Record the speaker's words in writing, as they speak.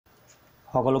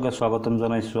সকলোকে স্বাগতম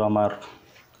জনাইছো আমাৰ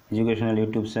এডুকেশনাল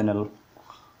ইউটিউব চেনেল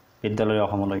বিদ্যালয়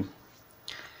অসমলৈ।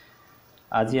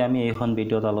 আজি আমি এইখন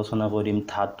ভিডিঅ'ত আলোচনা কৰিম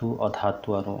ধাতু অধাতু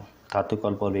আৰু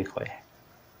ধাতুকল্পৰ বিষয়ে।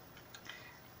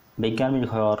 বিজ্ঞান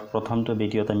বিষয়ৰ প্ৰথমটো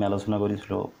ভিডিঅ'ত আমি আলোচনা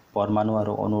কৰিছিলোঁ পৰমাণু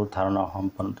আৰু অণুৰ ধাৰণা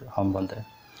সম্বন্ধে।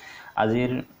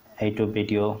 আজিৰ এইটো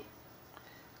ভিডিঅ'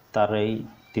 তাৰ এই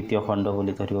তৃতীয় খণ্ড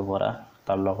বুলি ধৰিব পৰা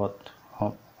তাৰ লগত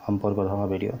সম্পৰ্ক থকা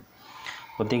ভিডিঅ'।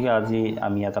 গতিকে আজি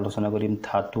আমি ইয়াত আলোচনা কৰিম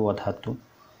ধাতু অধাতু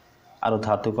আৰু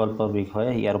ধাতুকল্পৰ বিষয়ে।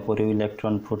 ইয়াৰ উপৰিও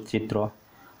ইলেক্ট্ৰন ফুটচিত্ৰ,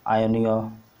 আয়নীয়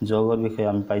যৌগৰ বিষয়ে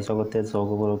আমি পাইছোঁ আগতে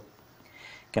যৌগবোৰক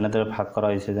কেনেদৰে ভাগ কৰা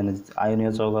হৈছে, যেনে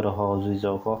আয়নীয় যৌগ আৰু সহযোগী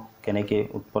যৌগ কেনেকৈ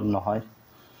উৎপন্ন হয়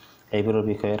এইবোৰৰ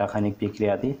বিষয়ে, ৰাসায়নিক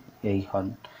বিক্ৰিয়া আদি এইখন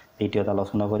ভিডিঅ'ত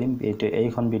আলোচনা কৰিম।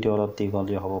 এইখন ভিডিঅ' অলপ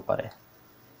দীঘলীয়া হ'ব পাৰে,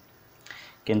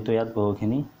 কিন্তু ইয়াত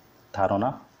বহুখিনি ধাৰণা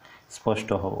স্পষ্ট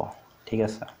হ'ব। ঠিক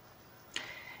আছে,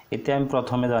 এতিয়া আমি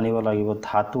প্ৰথমে জানিব লাগিব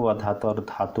ধাতু অধাতু আৰু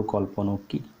ধাতুকল্পনো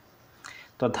কি।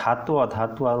 তো ধাতু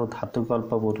অধাতু আৰু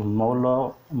ধাতুকল্পবোৰ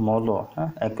মৌল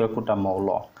একোটা মৌল।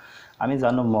 আমি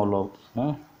জানো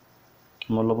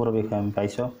মৌলবোৰৰ বিষয়ে আমি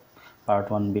পাইছোঁ, পাৰ্ট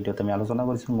 1 ভিডিঅ'ত আমি আলোচনা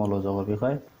কৰিছোঁ মৌল যৌগৰ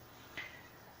বিষয়ে।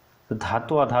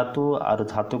 ধাতু অধাতু আৰু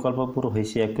ধাতুকল্পবোৰ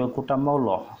হৈছে একোটা মৌল,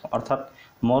 অৰ্থাৎ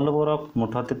মৌলবোৰক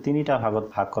মুঠতে তিনিটা ভাগত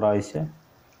ভাগ কৰা হৈছে।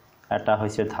 এটা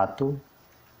হৈছে ধাতু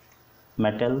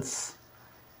মেটেলছ,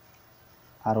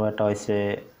 আৰু এটা হৈছে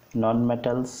নন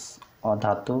মেটেলছ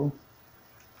অধাতু,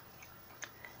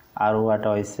 আৰু এটা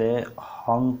হৈছে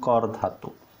সংকৰ ধাতু।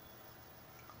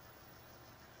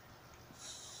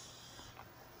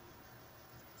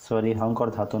 সংকৰ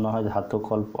ধাতু নহয়,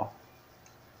 ধাতুকল্প।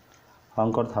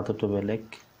 সংকৰ ধাতুটো বেলেগ।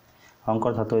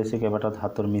 সংকৰ ধাতু হৈছে কেইবাটা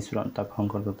ধাতুৰ মিশ্ৰণ, তাক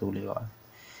সংকৰ ধাতু বুলি কয়।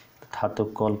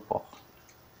 ধাতুকল্প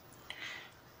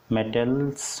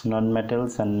মেটেলছ, নন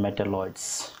মেটেলছ এণ্ড মেটেলইডছ।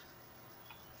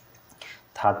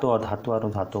 ধাতু অধাতু আৰু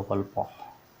ধাতুকল্প।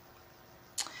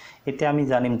 এতিয়া আমি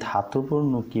জানিম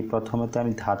ধাতুবোৰনো কি। প্ৰথমতে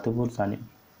আমি ধাতুবোৰ জানিম।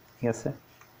 ঠিক আছে,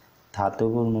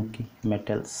 ধাতুবোৰনো কি।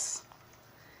 মেটেলছ,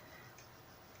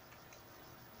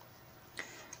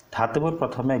 ধাতুবোৰ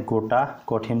প্ৰথমে গোটা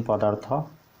কঠিন পদাৰ্থ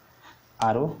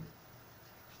আৰু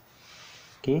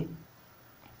কি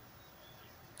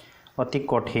অতি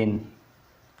কঠিন।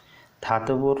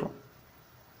 ধাতুবোৰ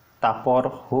তাপৰ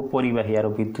সুপৰিবাহী আৰু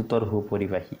বিদ্যুতৰ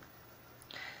সুপৰিবাহী।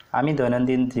 আমি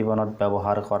দৈনন্দিন জীৱনত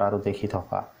ব্যৱহাৰ কৰা আৰু দেখি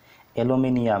থকা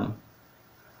এলুমিনিয়াম,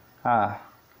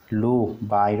 লোহ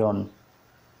বা আইৰণ,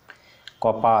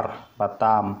 কপাৰ বা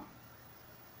তাম,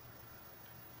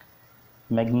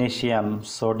 মেগনেছিয়াম,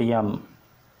 ছডিয়াম,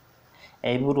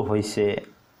 এইবোৰ হৈছে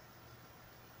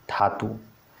ধাতু।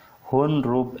 সোণ,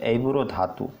 ৰূপ এইবোৰো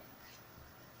ধাতু।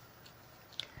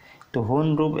 তো সোণ,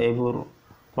 ৰূপ এইবোৰ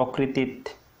প্ৰকৃতিত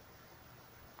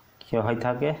কি হৈ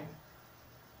থাকে,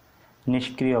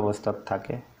 নিষ্ক্ৰিয় অৱস্থাত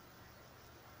থাকে।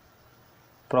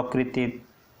 প্ৰকৃতিত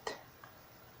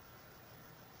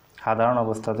সাধাৰণ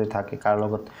অৱস্থাতে থাকে, কাৰো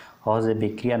লগত সহজে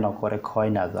বিক্ৰিয়া নকৰে, ক্ষয়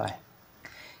নাযায়।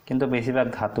 কিন্তু বেছিভাগ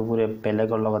ধাতুবোৰে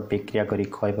বেলেগৰ লগত বিক্ৰিয়া কৰি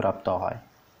ক্ষয়প্ৰাপ্ত হয়।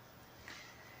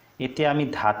 এতিয়া আমি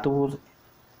ধাতুবোৰ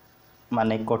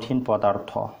মানে কঠিন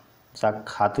পদাৰ্থ, যাক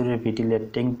হাতুৰে পিটিলে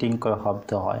টিং টিংকৈ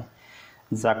শব্দ হয়,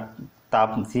 যাক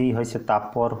যি হৈছে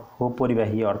তাপৰ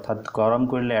সুপৰিবাহী, অৰ্থাৎ গৰম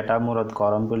কৰিলে এটা মূৰত,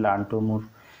 গৰম কৰিলে আনটো মূৰ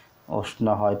উষ্ণ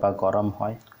হয় বা গৰম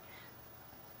হয়।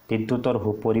 বিদ্যুতৰ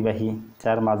সুপৰিবাহী,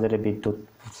 যাৰ মাজেৰে বিদ্যুৎ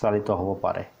চালিত হ'ব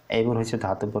পাৰে। এইবোৰ হৈছে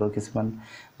ধাতুবোৰৰ কিছুমান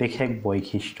বিশেষ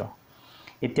বৈশিষ্ট্য।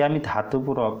 এতিয়া আমি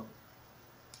ধাতুবোৰক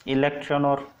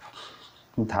ইলেক্ট্ৰনৰ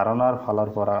ধাৰণাৰ ফালৰ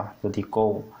পৰা যদি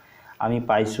কওঁ, আমি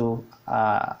পাইছোঁ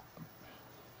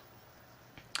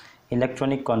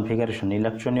ইলেক্ট্ৰনিক কনফিগাৰেশ্যন,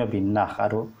 ইলেক্ট্ৰনীয় বিন্যাস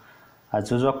আৰু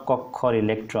যোজক কক্ষৰ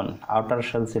ইলেক্ট্ৰন, আউটাৰ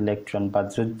চেলছ ইলেক্ট্ৰন বা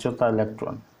যোজ্যতা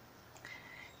ইলেক্ট্ৰন।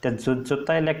 এতিয়া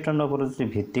যোজ্যতা ইলেক্ট্ৰনৰ ওপৰত যদি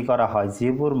ভিত্তি কৰা হয়,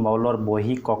 যিবোৰ মৌলৰ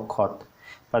বহী কক্ষত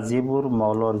বা যিবোৰ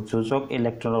মৌলৰ যোজক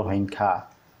ইলেক্ট্ৰনৰ সংখ্যা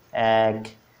 1,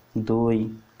 2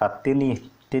 বা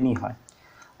 3 হয়,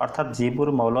 অৰ্থাৎ যিবোৰ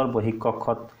মৌলৰ বহী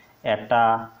কক্ষত 1,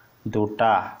 2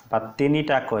 বা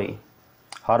 3টাকৈ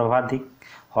সৰ্বাধিক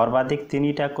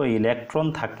 3টাকৈ ইলেক্ট্ৰন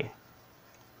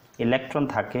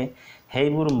থাকে,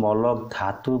 সেইবোৰ মৌলক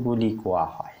ধাতু বুলি কোৱা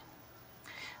হয়।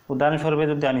 উদাহৰণস্বৰূপে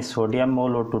যদি আমি ছডিয়াম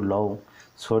মৌলটো লওঁ,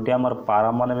 ছডিয়ামৰ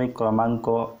পাৰমাণৱিক ক্ৰমাংক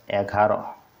 11,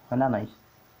 হয় না নাই?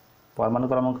 পৰমাণু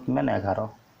ক্ৰমাংক কিমান? 11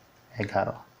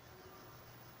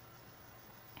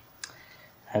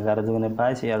 দুগুণে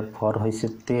 22, ইয়াৰ ভৰ হৈছে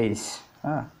 23।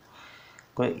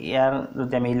 ইয়াৰ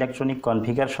যদি আমি ইলেক্ট্ৰনিক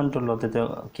কনফিগাৰেশ্যনটো লওঁ, তেতিয়া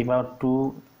কিবা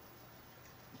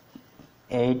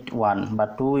 2:8:1 বা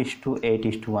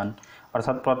 2:8:1,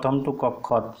 অৰ্থাৎ প্ৰথমটো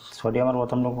কক্ষত ছডিয়ামৰ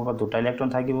প্ৰথমটো কক্ষত 2টা ইলেক্ট্ৰন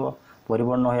থাকিব,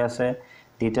 পৰিপূৰ্ণ হৈ আছে।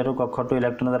 দ্বিতীয়টো কক্ষটো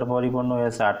ইলেক্ট্ৰনৰ দ্বাৰা পৰিপূৰ্ণ হৈ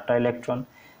আছে, 8টা ইলেক্ট্ৰন।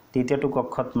 তৃতীয়টো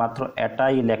কক্ষত মাত্ৰ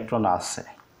এটাই ইলেক্ট্ৰন আছে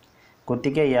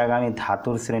গতিকে ইয়াক আমি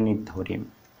ধাতুৰ শ্ৰেণীত ধৰিম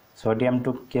সোডিয়ামটো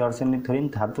কিহৰ শ্ৰেণীত ধৰিম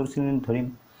ধাতুৰ শ্ৰেণীত ধৰিম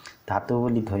ধাতু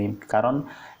বুলি ধৰিম কাৰণ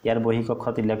ইয়াৰ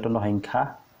বহিঃকক্ষত ইলেক্ট্ৰনৰ সংখ্যা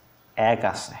 1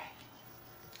 আছে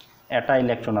এটা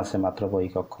ইলেক্ট্ৰন আছে মাত্ৰ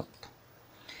বহিঃকক্ষত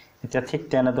এতিয়া ঠিক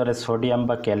তেনেদৰে সোডিয়াম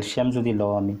বা ক্যালসিয়াম যদি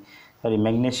লওঁ আমি সৰি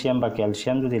ম্যাগনেসিয়াম বা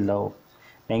ক্যালসিয়াম যদি লওঁ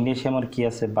ম্যাগনেসিয়ামৰ কি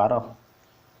আছে 12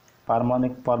 परमाणु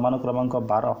क्रमांक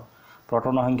 12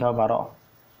 प्रोटोনৰ সংখ্যা 12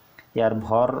 ইয়াৰ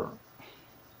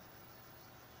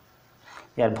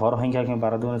ভৰ সংখ্যা কি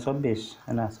 12 দুগুণে 24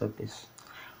 না 24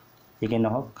 ঠিক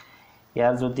নহওক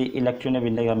ইয়াৰ যদি ইলেক্ট্ৰনৰ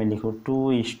বিন্যাস আমি লিখো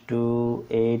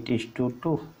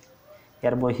 2:8:2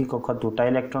 ইয়াৰ বহিঃকক্ষত দুটা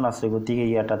ইলেক্ট্ৰন আছে গতিকে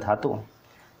ই এটা ধাতু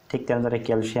ঠিক তেনেদৰে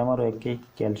ক্যালসিয়ামৰ একেই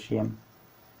ক্যালসিয়াম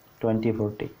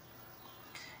 2040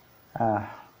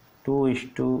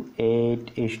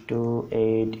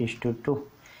 2:8:2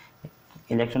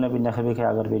 ইলেক্ট্ৰনৰ বিন্যাসৰ বিষয়ে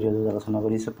আগৰ ভিডিঅ'ত আলোচনা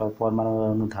কৰিছো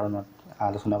পৰমাণুৰ ধাৰণাত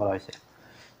আলোচনা কৰা হৈছে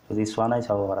যদি চোৱা নাই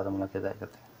চাব পাৰা তোমালোকে যাই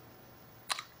তাতে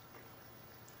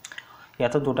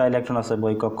ইয়াত দুটা ইলেক্ট্ৰন আছে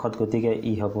বহিঃকক্ষত গতিকে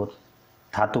ই হ'ব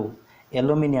ধাতু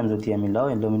এলুমিনিয়াম যদি আমি লওঁ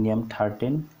এলুমিনিয়াম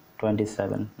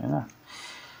 1327 না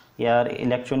ইয়াৰ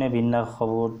ইলেক্ট্ৰনৰ বিন্যাস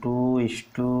হ'ব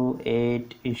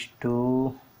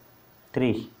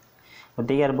 2:8:3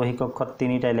 গতিকে ইয়াৰ বহিঃকক্ষত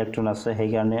তিনিটা ইলেক্ট্ৰন আছে সেই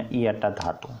কাৰণে ই এটা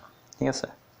ধাতু ঠিক আছে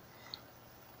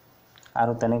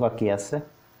আৰু তেনেকুৱা কি আছে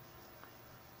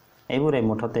এইবোৰে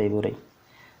মুঠতে এইবোৰে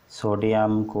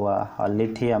সোডিয়াম কোৱা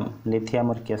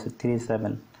লিথিয়ামৰ কি আছে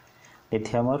 37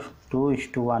 লিথিয়ামৰ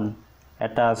 2:1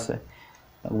 এটা আছে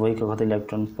বহিঃকক্ষত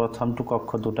ইলেক্ট্ৰন প্ৰথমটো কক্ষ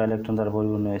দুটা ইলেক্ট্ৰন দ্বাৰা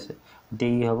পৰিপূৰ্ণ হৈছে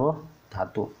গতিকে ই হ'ব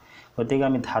ধাতু গতিকে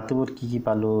আমি ধাতুবোৰ কি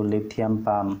পালো লিথিয়াম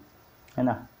পাম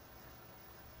हैना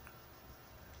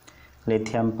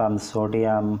লিথিয়াম পাম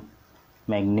সোডিয়াম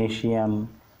ম্যাগনেসিয়াম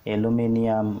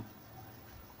এলুমিনিয়াম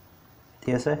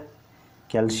ঠিক আছে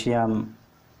ক্যালসিয়াম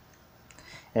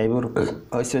এইবোৰ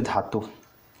হৈছে ধাতু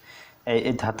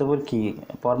এই ধাতুবোৰ কি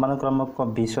পৰমাণু ক্ৰমাংক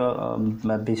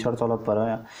 20 তলত পৰে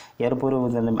ইয়াৰ উপৰিও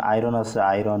যেনে আইৰন আছে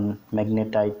আইৰন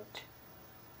ম্যাগনেটাইট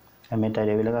হেমেটাইট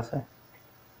এইবিলাক আছে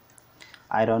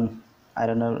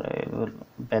আইৰণৰ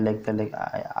বেলেগ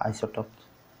আইসোটোপ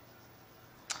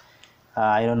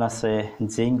আইৰন আছে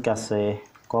জিংক আছে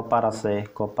কপাৰ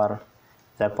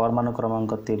যাৰ পৰমাণু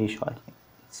ক্ৰমাংক 30 হয়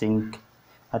জিংক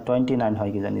 29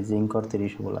 হয় কি জানি জিংকৰ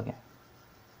 30 হ'ব লাগে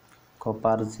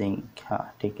কপাৰ জিংক হ্যাঁ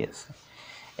ঠিক আছে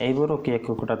এইবোৰো কি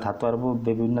একোটা ধাতু আৰু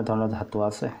বিভিন্ন ধৰণৰ ধাতু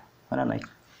আছে মানে নাই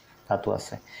ধাতু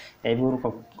আছে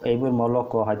এইবোৰ মৌল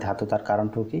কোৱা হয় ধাতু তাৰ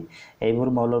কাৰণটো কি এইবোৰ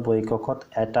মৌলৰ বহিঃকক্ষত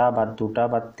এটা বা দুটা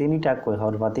বা তিনিটাকৈ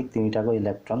সৰ্বাধিক তিনিটাকৈ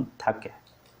ইলেক্ট্ৰন থাকে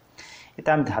এটা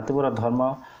আমি ধাতুবোৰৰ ধৰ্ম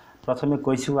প্ৰথমে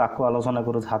কৈছো আকৌ আলোচনা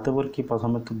কৰো ধাতুবোৰ কি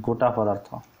প্ৰথমে গোটা পদাৰ্থ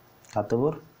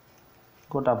ধাতুবোৰ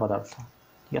গোটা পদাৰ্থ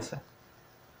ঠিক আছে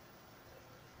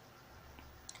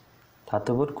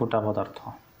ধাতুবোৰ গোটা পদাৰ্থ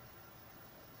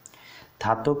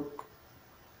ধাতুক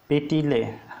পেটিলে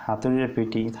হাতুৰিৰে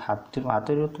পেটি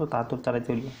হাতুৰিটো ধাতুৰ দ্বাৰা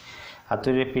তৈৰি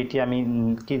হাতুৰিৰে পেটি আমি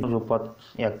কি ৰূপত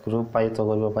এক ৰূপায়িত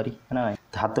কৰিব পাৰি না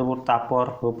ধাতুবোৰ তাপৰ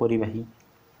সুপৰিবাহী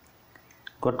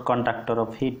গুড কণ্ডাক্টৰ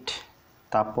অফ হিট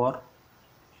তাপৰ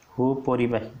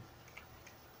সুপৰিবাহী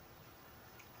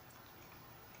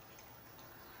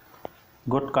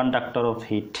গুড কণ্ডাক্টৰ অফ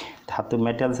হিট ধাতু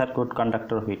metals R good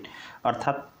conductor of heat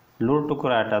অৰ্থাৎ লুৰ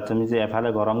টুকুৰা এটা তুমি যে এফালে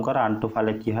গৰম কৰা আনটো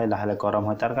ফালে কি হয় লাহে গৰম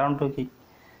হয় তাৰ কাৰণটো কি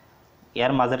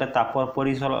ইয়াৰ মাজতে তাপৰ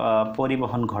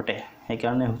পৰিবহন ঘটে সেই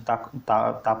কাৰণে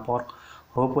তাপৰ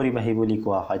সুপৰিবাহী বুলি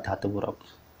কোৱা হয় ধাতুবোৰক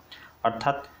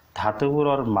অৰ্থাৎ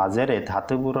ধাতুবোৰৰ মাজেৰে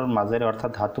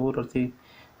অৰ্থাৎ ধাতুবোৰৰ যি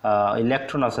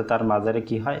ইলেক্ট্ৰন আছে তাৰ মাজেৰে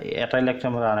কি হয় এটা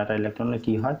ইলেক্ট্ৰন আৰু আন এটা ইলেক্ট্ৰনলৈ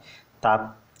কি হয়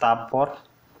তাপৰ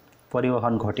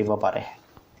পৰিবহন ঘটিব পাৰে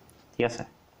ঠিক আছে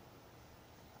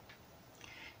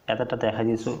এটা দেখা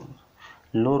দিছো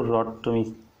লোৰ ৰড তুমি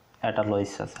এটা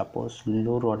লৈছা সাপোজ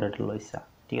লোৰ ৰড এটা লৈছা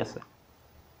ঠিক আছে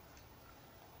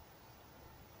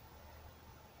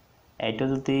এইটো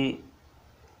যদি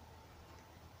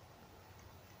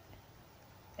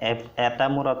এটা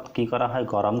মূৰত কি কৰা হয়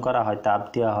গৰম কৰা হয় তাপ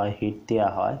দিয়া হয় হিট দিয়া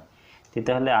হয়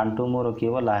তেতিয়াহলে আনটো মূৰ কি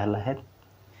হ'ব লাহে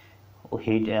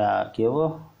হিট কি হ'ব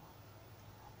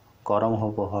গৰম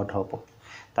হ'ব হট হ'ব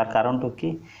তাৰ কাৰণটো কি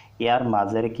ইয়াৰ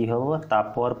মাজেৰে কি হ'ব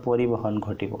তাপৰ পৰিবহন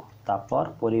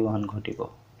ঘটিব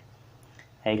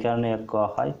এই কাৰণে কোৱা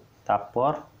হয়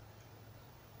তাপৰ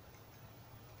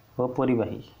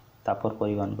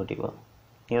পৰিবহন ঘটিব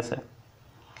ঠিক আছে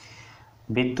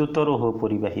বিদ্যুতৰো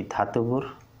সুপৰিবাহী ধাতুবোৰ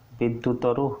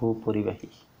বিদ্যুতৰো সুপৰিবাহী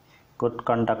good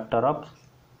conductor of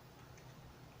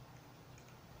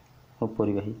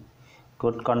সুপৰিবাহী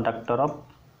good conductor of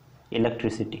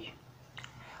electricity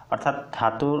অৰ্থাৎ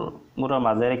ধাতুবোৰৰ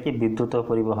মাজেৰে কি বিদ্যুতৰ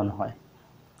পৰিবহন হয়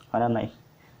হয় না নাই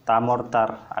তামৰ তাৰ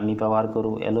আমি ব্যবহাৰ কৰো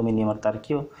এলুমিনিয়ামৰ তাৰ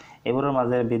কিয় এবোৰৰ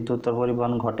মাজে বিদ্যুতৰ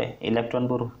পৰিবহন ঘটে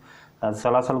ইলেক্ট্ৰনবোৰ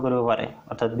চলাচল কৰিব পাৰে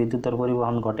অৰ্থাৎ বিদ্যুতৰ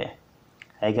পৰিবহন ঘটে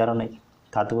এই কাৰণে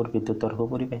ধাতুবোৰ বিদ্যুতৰ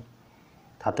হৈ পায়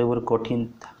ধাতুবোৰ কঠিন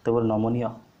ধাতুবোৰ নমনীয়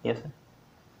ঠিক আছে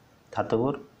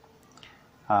ধাতুবোৰ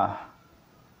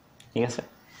ঠিক আছে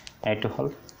এইটো হল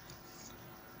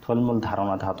থলমূল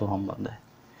ধাৰণা ধাতু সম্বন্ধে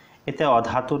এতিয়া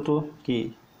অধাতুটো কি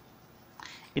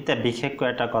এটা বিশেষকৈ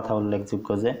এটা কথা উল্লেখযোগ্য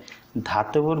যে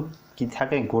ধাতুবোৰ কি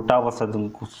থাকে গোটা অৱস্থাত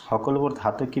সকলোবোৰ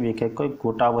ধাতু কি বিশেষকৈ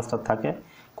গোটা অৱস্থাত থাকে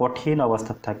কঠিন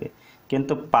অৱস্থাত থাকে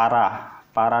কিন্তু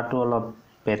পাৰাটো অলপ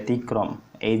ব্যতিক্ৰম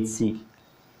Hg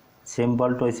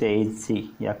সিম্বলটো হৈছে Hg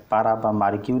ইয়াক পাৰা বা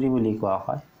মাৰ্কিউৰি বুলি কোৱা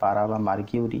হয় পাৰা বা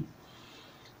মাৰ্কিউৰি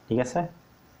ঠিক আছে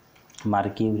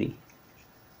মাৰ্কিউৰি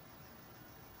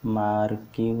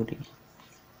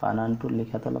বানানটো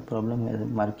লিখাত অলপ প্ৰবলেম হৈ আছে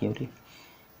মাৰ্কিউৰি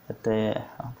এতে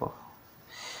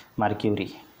মাৰ্কিউৰি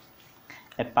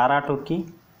এই পাৰাটো কি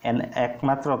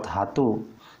একমাত্ৰ ধাতু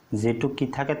যেটো কি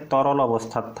থাকে তৰল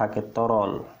অৱস্থাত থাকে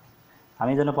তৰল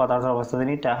আমি জানো পদাৰ্থৰ অৱস্থা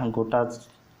জানি এটা গোটা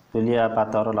জলীয় বা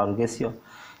তৰল আৰু গেছীয়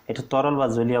এটা তৰল বা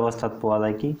জলীয় অৱস্থাত পোৱা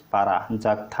যায় কি পাৰা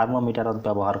যাক থাৰ্মোমিটাৰত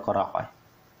ব্যৱহাৰ কৰা হয়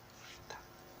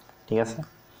ঠিক আছে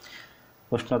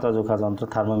উষ্ণতা জোখা যন্ত্ৰ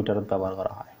থাৰ্মোমিটাৰত ব্যবহাৰ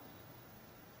কৰা হয়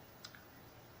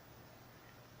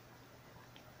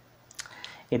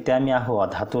এতিয়া আমি আহো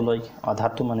অধাতুলৈ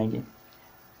অধাতু মানে কি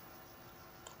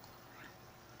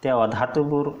তে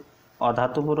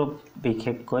অধাতুবোৰ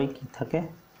বিশেষকৈ কি থাকে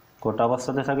গোটা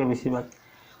অৱস্থাতে থাকে বেছিভাগ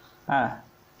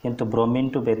কিন্তু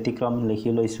ব্ৰোমিনটো ব্যতিক্ৰম লিখি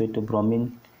লৈছো এটো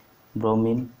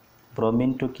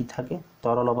ব্ৰোমিনটো কি থাকে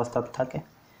তৰল অৱস্থাত থাকে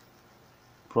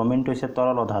ব্ৰোমিনটো হৈছে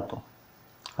তৰল ধাতু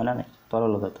হয় না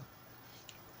তৰল ধাতু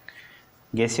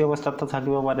গ্যাসীয় অবস্থাত তো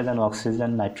থাকিব পাৰে যেন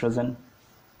অক্সিজেন নাইট্ৰোজেন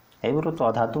এইবোৰও তো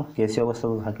অধাতু গ্যাসীয়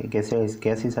অবস্থাত থাকে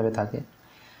গ্যাস হিসাবে থাকে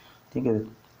ঠিক আছে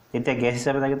এটা গ্যাস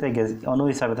হিসাবে থাকে তো গ্যাস অণু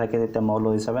হিসাবে থাকে এটা মৌল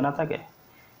হিসাবে না থাকে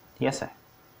ঠিক আছে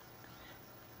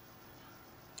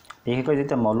বিশেষকৈ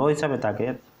যেটা মৌল হিসাবে থাকে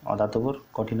অধাতুবোৰ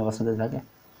কঠিন অৱস্থাতে থাকে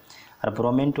আৰ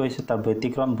ব্ৰোমিনটো হৈছে তাৰ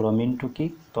ব্যতিক্ৰম ব্ৰোমিনটো কি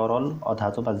তৰল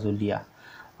অধাতু বা জলীয়া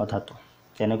অধাতু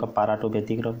যেনেকৈ পাৰাটো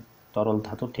ব্যতিক্ৰম তৰল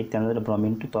ধাতু ঠিক তেনেদৰে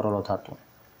ব্ৰোমিনটো তৰল ধাতু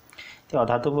তে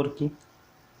অধাতুবোৰ কি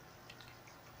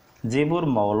যিবোৰ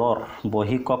মৌলৰ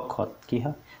বহিকক্ষত কি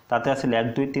হয় তাতে আছিল 1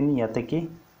 2 3 ইয়াতে কি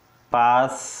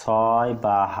 5 6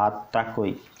 বা 7টা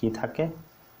কৈ কি থাকে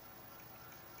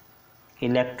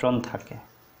ইলেক্ট্ৰন থাকে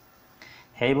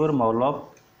সেইবোৰ মৌলক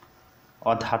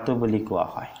অধাতু বুলি কোৱা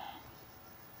হয়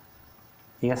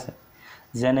ঠিক আছে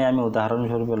যেনে আমি উদাহৰণ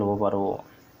স্বৰূপে ল'ব পাৰো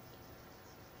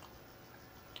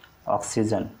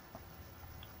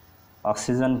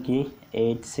অক্সিজেন কি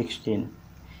 816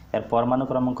 এর পরমাণু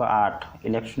ক্রমাঙ্ক 8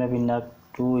 ইলেকট্রনের বিন্যাস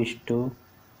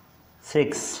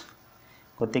 2:6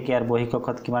 গতিকে আর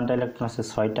বহিকক্ষত কিমানটা ইলেকট্রন আছে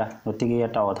 6টা গতিকে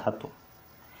এটা অধাতু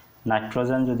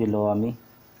নাইট্রোজেন যদি লও আমি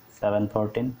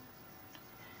 714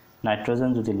 নাইট্রোজেন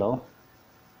যদি লও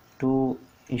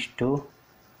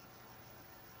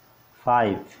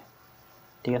 2:5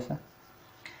 ঠিক আছে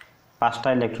 5টা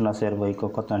ইলেকট্রন আছে এর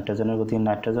বহিকক্ষত নাইট্রোজেনের গতিকে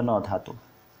নাইট্রোজেন অধাতু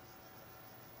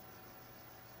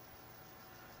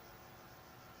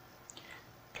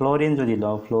ফ্লোরিন যদি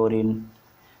লও ফ্লোরিন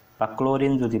বা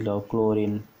ক্লোরিন যদি লও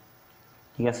ক্লোরিন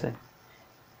ঠিক আছে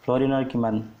ফ্লোৰিনৰ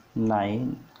কিমান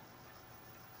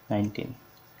 19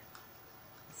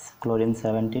 ক্লোৰিন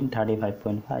 17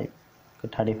 35.5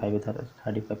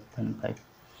 35.5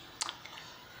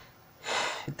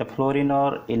 এটা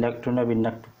ফ্লোৰিনৰ ইলেক্ট্ৰনৰ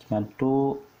বিন্যাস কিমান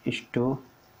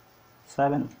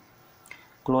 2:7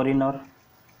 ক্লোৰিনৰ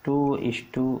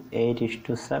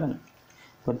 2:8:7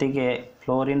 গতিকে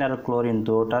ফ্লোৰিন আৰ ক্লোৰিন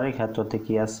দুটাৰই ক্ষেত্ৰতে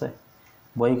কি আছে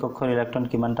বহিকক্ষৰ ইলেক্ট্ৰন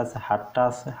কিমানটা আছে 7টা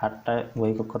আছে 7টা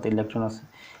বহিকক্ষত ইলেক্ট্ৰন আছে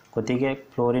গতিকে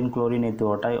ফ্লোৰিন ক্লোৰিন এই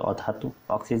দুটাই অধাতু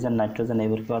অক্সিজেন নাইট্ৰোজেন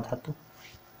এইবোৰ কি অধাতু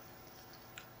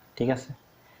ঠিক আছে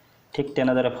ঠিক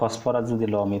তেনেদৰে ফসফৰাস যদি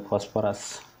লও আমি ফসফৰাস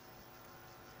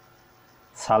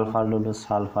সালফাৰ ললো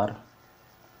সালফাৰ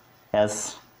S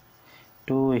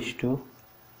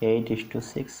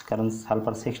 2:8:6 কাৰণ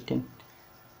সালফাৰ 16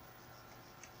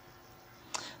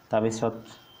 তাৰপিছত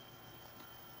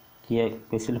কি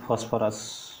কৈছিল ফসফৰাস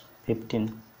 15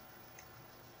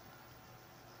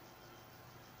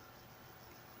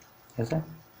 আছে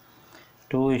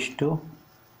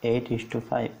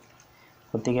 2:8:5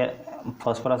 গতিকে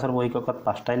ফসফৰাসৰ বহিকক্ষত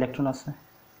 5টা ইলেক্ট্ৰন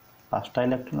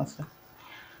আছে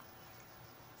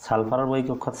সালফাৰৰ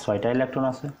বহিকক্ষত 6টা ইলেক্ট্ৰন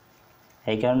আছে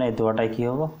এই কাৰণে এই দুটাই কি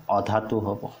হ'ব অধাতু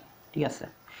হ'ব ঠিক আছে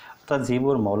অর্থাৎ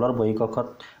যিবোৰ মৌলৰ বহিকক্ষত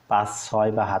 5 6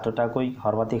 বা 7টা কৈ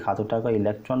সৰ্বাধিক 7টা কৈ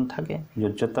ইলেক্ট্ৰন থাকে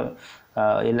যোজ্যতা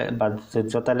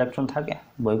ইলেক্ট্ৰন থাকে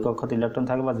বহিকক্ষত ইলেক্ট্ৰন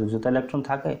থাকে বা যোজ্যতা ইলেক্ট্ৰন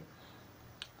থাকে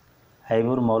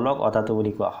সেইবোৰ মৌলক অধাতু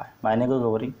বুলি কোৱা হয় বা এনেকৈ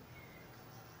ক'ব পাৰি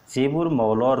যিবোৰ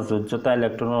মৌলৰ যোজ্যতা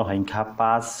ইলেক্ট্ৰনৰ সংখ্যা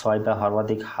 5 6 বা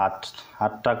সৰ্বাধিক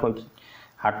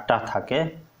 7টা থাকে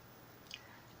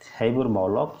সেইবোৰ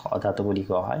মৌলক অধাতু বুলি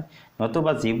কোৱা হয়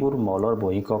নতুবা যিবোৰ মৌলৰ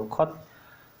বহিঃকক্ষত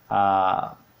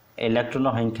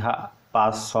ইলেক্ট্ৰনৰ সংখ্যা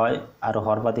 5 6 আৰু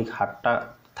সৰ্বাধিক 7টা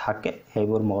থাকে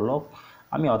সেইবোৰ মৌলক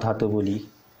আমি অধাতু বুলি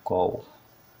কওঁ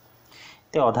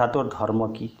তে অধাতুৰ ধৰ্ম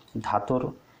কি ধাতুৰ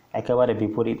একেবাৰে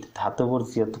বিপৰীত ধাতুবোৰ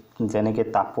যেনেকৈ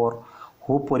তাপৰ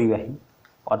সুপৰিবাহী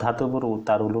অধাতুবোৰ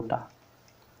তাৰ উল্টা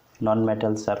non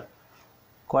metals are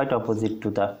quite opposite to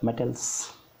the metals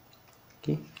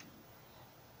কি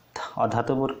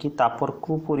অধাতুবোৰ কি তাপৰ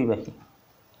কুপৰিবাহী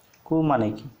কু মানে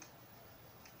কি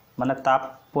মানে তাপ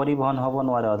পৰিবহন হ'ব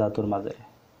নোৱাৰে অধাতুৰ মাজেৰে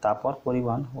তাপৰ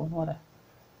পৰিবহন হ'ব নোৱাৰে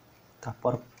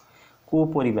তাপৰ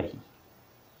কুপৰিবাহী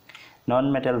non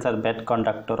metals are bad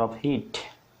conductor of heat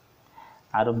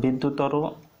আৰু বিদ্যুতৰো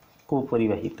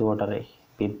কুপৰিবাহী দুটাৰে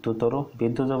বিদ্যুতৰ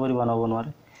পৰিবহন হ'ব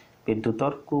নোৱাৰে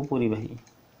বিদ্যুতৰ কুপৰিবাহী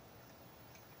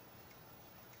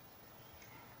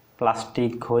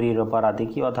প্লাষ্টিক ঘড়ী ৰবাৰ আদি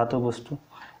কি অধাতু বস্তু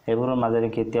এইবোৰৰ মাজেৰে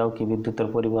কেতিয়াও কি বিদ্যুতৰ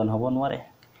পৰিবহন হ'ব নোৱাৰে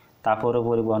তাপৰো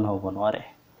পৰিবহন হ'ব নোৱাৰে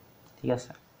ঠিক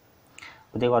আছে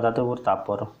গতিকে অধাতুবোৰ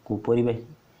তাপৰ কুপৰিবাহী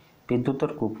বিদ্যুতৰ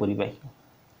কুপৰিবাহী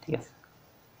ঠিক আছে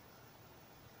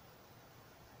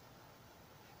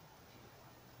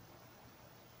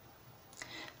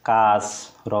কাঁচ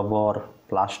ৰবৰ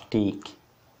প্লাষ্টিক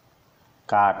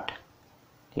কাঠ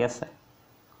ঠিক আছে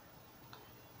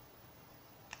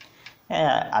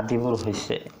আদিবোৰ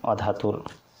হৈছে অধাতুৰ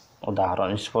উদাহৰণ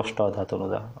স্পষ্ট অধাতুৰ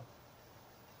উদাহৰণ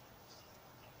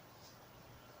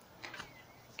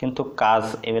কিন্তু কাঁচ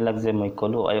এইবিলাক যে মই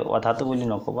ক'লো অধাতু বুলি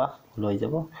নকবা লৈ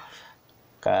যাব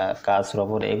কাঁচ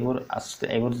ৰবৰ এইবোৰ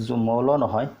মৌল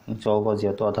নহয় যৌগ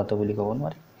যিহেতু অধাতু বুলি ক'ব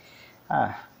নোৱাৰি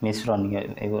মিশ্ৰণ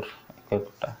এইবোৰ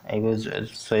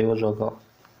জৈৱ যৌগ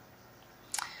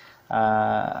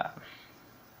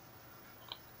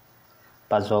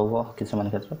বা যৌগ কিছুমান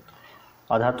ক্ষেত্ৰত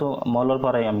অধাতু মৌলৰ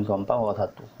পৰাই আমি গম পাওঁ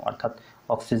অধাতু অৰ্থাৎ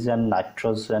অক্সিজেন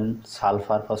নাইট্ৰজেন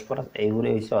সালফাৰ ফসফৰাছ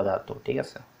এইবোৰেই হৈছে অধাতু ঠিক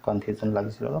আছে কনফিউজন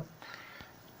লাগিছিল অলপ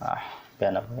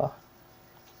বেয়া নাপাবা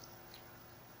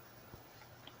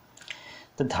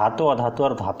তো ধাতু অধাতু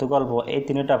আৰু ধাতু কল্প এই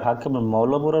তিনিটা ভাগ কেৱল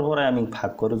মৌলবোৰৰ পৰাই আমি ভাগ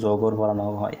কৰোঁ যৌগৰ পৰা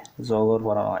নহয়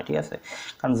ঠিক আছে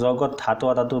কাৰণ যৌগত ধাতু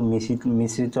অধাতু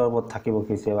মিশ্ৰিত ৰূপত থাকিব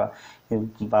কেতিয়াবা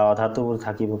বা অধাতুবোৰ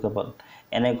থাকিব কেৱল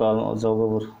এনেকুৱা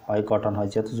যৌগবোৰ হয় গঠন হয়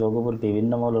যেহেতু যৌগবোৰ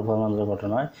বিভিন্ন মৌলৰ পৰমাণুৰ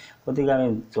গঠন হয় গতিকে আমি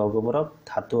যৌগবোৰক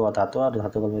ধাতু অধাতু আৰু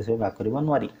ধাতু কল্প হিচাপে ভাগ কৰিব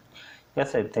নোৱাৰি ঠিক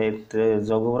আছে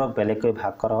যৌগবোৰক বেলেগকৈ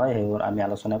ভাগ কৰা হয় সেইবোৰ আমি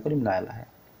আলোচনা কৰিম লাহে লাহে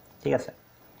ঠিক আছে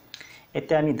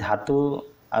এতিয়া আমি ধাতু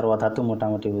আৰু অধাতু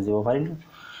মোটামুটি বুজিব পাৰিলোঁ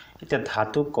এতিয়া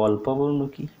ধাতু কল্পবোৰনো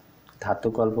কি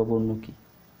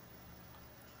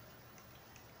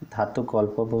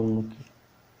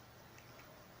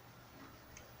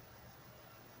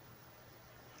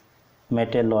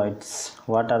Metalloids.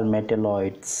 What are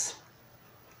metalloids?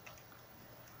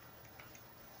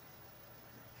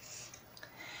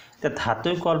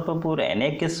 ধাতু কল্পবোৰ এনে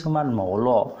কিছুমান মৌল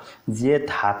যিয়ে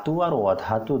ধাতু আৰু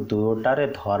অধাতু দুয়োটাৰে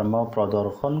ধৰ্ম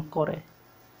প্ৰদৰ্শন কৰে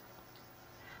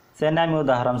যেনে আমি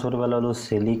উদাহৰণস্বৰূপে ল'লোঁ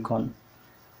সিলিকন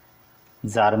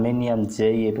জাৰ্মেনিয়াম জে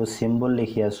এইবোৰ চিম্বল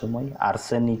লিখি আছোঁ মই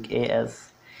আৰ্ছেনিক AS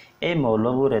এই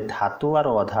মৌলবোৰে ধাতু আৰু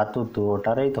অধাতু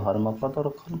দুয়োটাৰে ধৰ্ম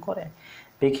প্ৰদৰ্শন কৰে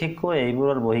বিশেষকৈ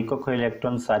এইবোৰৰ বহিঃকক্ষ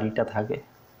ইলেক্ট্ৰন 4টা থাকে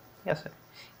ঠিক আছে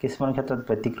কিছুমান ক্ষেত্ৰত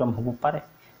ব্যতিক্ৰম হ'ব পাৰে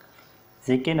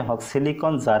যিকি নহওক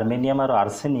সিলিকন জাৰ্মেনিয়াম আৰু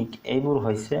আৰ্ছেনিক এইবোৰ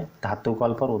হৈছে ধাতু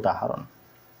কল্পৰ উদাহৰণ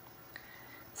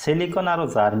সিলিকন আৰু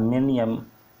জাৰ্মেনিয়াম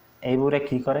এইবোৰে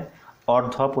কি কৰে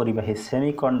অৰ্ধ পৰিবাহী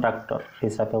সেমিকন্ডাক্টৰ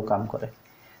হিচাপেও কাম কৰে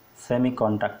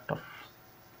সেমিকন্ডাক্টৰ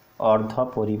অৰ্ধ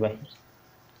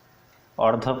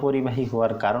পৰিবাহী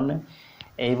হোৱাৰ কাৰণে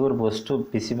এইবোৰ বস্তু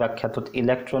বেছিভাগ ক্ষেত্ৰত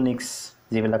ইলেক্ট্ৰনিক্স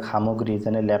যিবিলাক সামগ্ৰী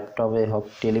যেনে ল্যাপটপে হওক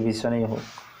টেলিভিছনেই হওক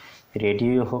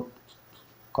ৰেডিঅ'ই হওক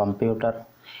কম্পিউটাৰ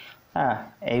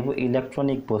এইবোৰ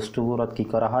ইলেক্ট্ৰনিক বস্তুবোৰত কি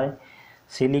কৰা হয়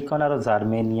সিলিকন আৰু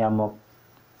জাৰ্মেনিয়ামক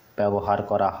ব্যৱহাৰ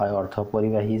কৰা হয় অৰ্ধ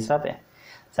পৰিবাহী হিচাপে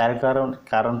যাৰ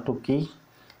কাৰণটো কি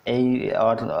এই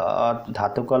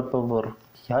ধাতু কল্পবোৰ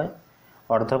কি হয়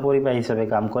অৰ্ধ পৰিবাহী হিচাপে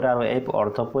কাম কৰে আৰু এই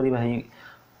অৰ্ধ পৰিবাহী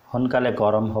সোনকালে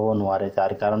গৰম হ'ব নোৱাৰে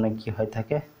যাৰ কাৰণে কি হৈ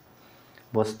থাকে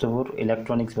বস্তুবোৰ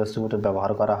ইলেক্ট্ৰনিক্স বস্তুবোৰ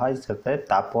ব্যৱহাৰ কৰা হয় যাতে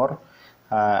তাপৰ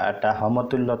এটা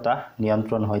সমতুল্যতা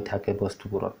নিয়ন্ত্ৰণ হৈ থাকে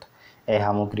বস্তুবোৰত এই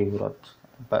সামগ্ৰীবোৰত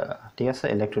ঠিক আছে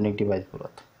ইলেক্ট্ৰনিক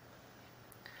ডিভাইচবোৰত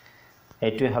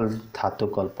এইটোৱে হ'ল ধাতু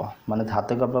কল্প মানে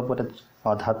ধাতু কল্পবোৰে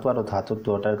অধাতু আৰু ধাতু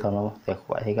দুয়োটাৰ ধৰ্ম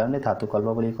দেখুৱায় সেইকাৰণে ধাতু কল্প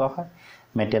বুলি কোৱা হয়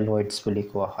মেটেলয়েডছ বুলি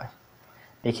কোৱা হয়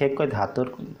বিশেষকৈ ধাতুৰ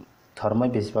ধৰ্মই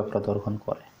বেছিভাগ প্ৰদৰ্শন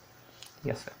কৰে ঠিক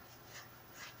আছে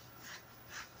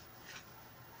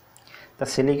তা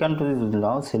সিলিকনটো যদি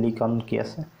লওঁ সিলিকন কি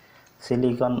আছে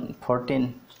সিলিকন 14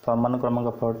 परमाणु क्रमांक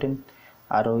 14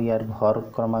 আৰু ইয়াৰ ভৰ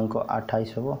ক্ৰমাঙ্ক 28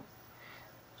 হ'ব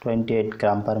 28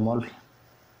 গ্ৰাম per mol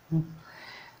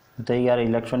তো ইয়াৰ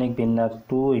ইলেক্ট্ৰনিক বিন্যাস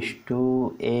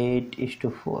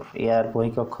 2:8:4 ইয়াৰ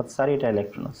বহিঃকক্ষত 4টা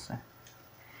ইলেক্ট্ৰন আছে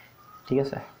ঠিক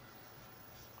আছে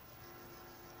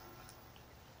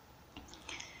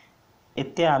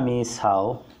এতিয়া আমি চাও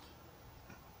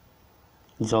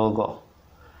যৌগ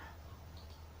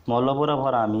মৌলবোৰৰ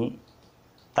পৰা আমি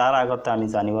তাৰ আগতে আমি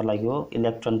জানিব লাগিব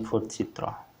ইলেক্ট্ৰন ফুট চিত্ৰ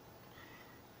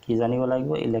কি জানিব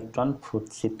লাগিব ইলেক্ট্ৰন ফুট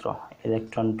চিত্ৰ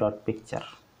electron dot picture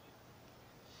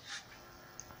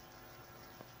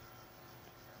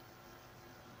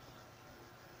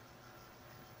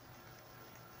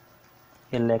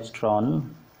electron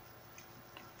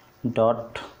dot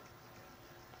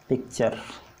picture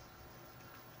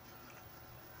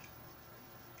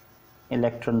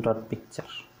electron dot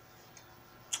picture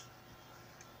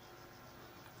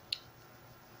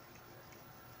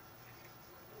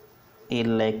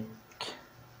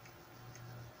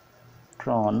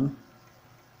electron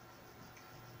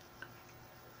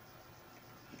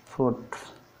foot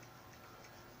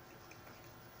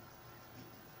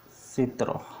চিত্ৰ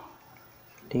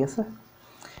ঠিক আছে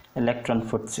ইলেক্ট্ৰন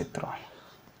ফুট চিত্ৰ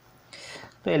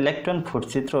তো ইলেক্ট্ৰন ফুট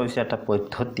চিত্ৰ হৈছে এটা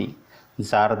পদ্ধতি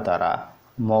যাৰ দ্বাৰা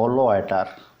মৌল এটাৰ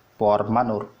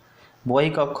পৰমাণুৰ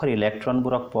বহিঃকক্ষৰ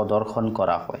ইলেক্ট্ৰনবোৰক প্ৰদৰ্শন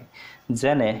কৰা হয়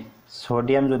যেনে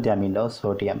সোডিয়াম যদি আমি লওঁ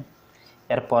সোডিয়াম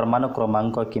এর পরমাণু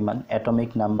ক্রমাঙ্ক কিমান এটমিক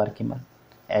নাম্বার কিমান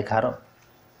 11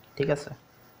 ঠিক আছে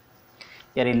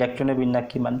এর ইলেক্ট্রনের বিন্যাস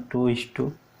কিমান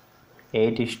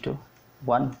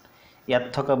 2:8:1 ইয়াত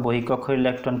থকা বহিঃকক্ষৰ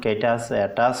ইলেক্ট্ৰন কেইটা আছে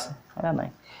এটা আছে হয় নাই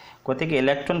গতিকে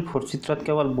ইলেক্ট্ৰন ফুট চিত্ৰত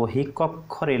কেৱল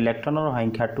বহিঃকক্ষৰ ইলেক্ট্ৰনৰ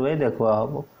সংখ্যাটোৱে দেখুওৱা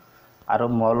হ'ব আৰু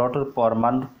মৌলটোৰ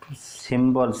পৰমাণু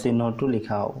সিম্বল চিহ্নটো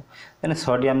লিখা হ'ব মানে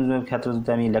সোডিয়ামৰ ক্ষেত্ৰত যদি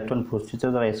আমি ইলেক্ট্ৰন ফুট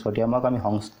চিত্ৰৰ দ্বাৰা সোডিয়ামক আমি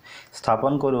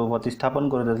স্থাপন কৰো প্ৰতিস্থাপন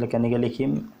কৰো তাহলে কেনেকৈ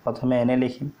লিখিম প্ৰথমে এনে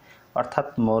লিখিম অৰ্থাৎ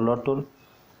মৌলটোৰ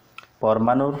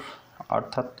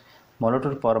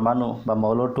পৰমাণু বা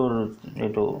মৌলটোৰ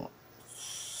এটো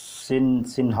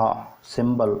চিহ্ন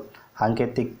সিম্বল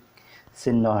সাংকেতিক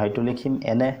চিহ্ন হেতু লিখিম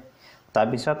এনে তাৰ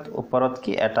পিছত ওপৰত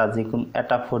কি এটা যিকোন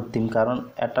এটা ফুট দিম কাৰণ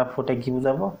এটা ফুটে কি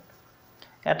বুজাব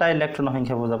এটা ইলেক্ট্ৰনৰ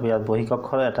সংখ্যা বুজাব ইয়াত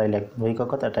বহিঃকক্ষৰ এটা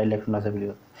বহিঃকক্ষত এটা ইলেক্ট্ৰন আছে বুলি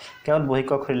কেৱল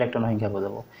বহিঃকক্ষৰ ইলেক্ট্ৰনৰ সংখ্যা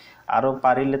বুজাব আৰু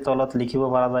পাৰিলে তলত লিখিব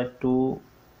পৰা যায়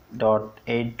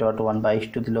 2:8:1 বা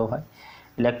h2 দিলেও হয়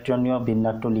ইলেক্ট্ৰনীয়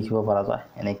বিন্যাসটো লিখিব পৰা যায়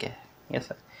এনেকে ঠিক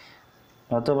আছে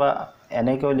নতুবা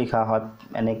এনেকেও লিখা হয়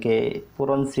এনেকে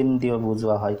পুৰণ চিহ্ন দিও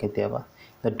বুজোৱা হয় কেতিয়াবা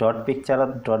ডট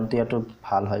পিকচাৰত ডট দিয়াটো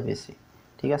ভাল হয় বেছি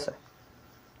ঠিক আছে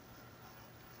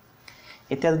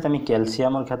এতিয়া যদি আমি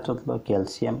ক্যালসিয়ামৰ ক্ষেত্ৰত লওঁ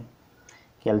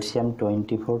ক্যালসিয়াম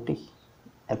 2040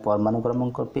 এর পরমাণু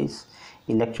ক্রমাঙ্ক 20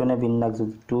 ইলেক্ট্রনের বিন্যাস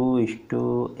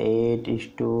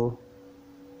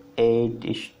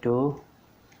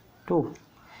 2:8:2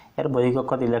 এর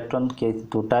বহিঃকক্ষত ইলেক্ট্রন কে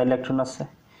দুটা ইলেক্ট্রন আছে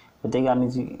গতিকে আমি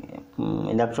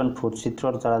ইলেক্ট্রন ফুট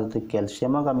চিত্ৰৰ দ্বাৰা যদি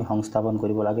ক্যালসিয়ামক আমি সংস্থাপন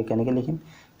কৰিব লাগে কেনেকৈ লিখিম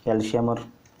ক্যালসিয়ামৰ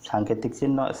সাংকেতিক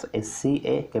চিহ্ন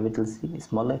Ca capital C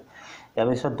small a ইয়াৰ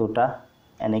পিছত দুটা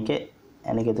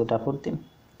এনেকে দুটা ফুট দিম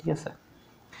ঠিক আছে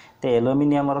তে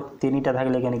অ্যালুমিনিয়ামৰ তিনিটা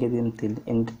থাকিলে কেনেকৈ দিম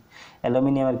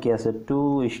অ্যালুমিনিয়ামৰ কি আছে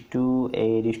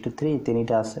 2:8:3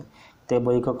 তিনিটা আছে তে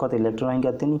বহিঃকক্ষত ইলেক্ট্ৰন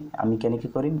সংখ্যা 3 আমি কেনেকৈ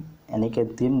কৰিম এনেকৈ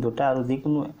দিম দুটা আৰু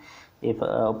যিকোনো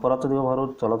ওপৰত দিব পাৰো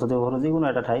তলত দিব পাৰো যিকোনো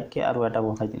এটা ঠাইত আৰু এটা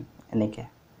বহাই দিম এনেকৈ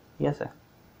ঠিক আছে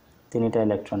তিনিটা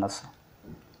ইলেক্ট্ৰন আছে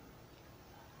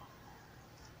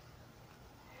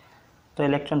তো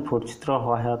ইলেক্ট্ৰন ফুট চিত্ৰৰ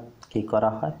সহায়ত কি কৰা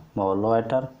হয় মৌল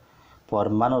এটাৰ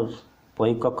পৰমাণুৰ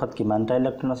বহিঃকক্ষত কিমানটা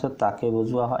ইলেক্ট্ৰন আছে তাকে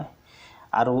বুজোৱা হয়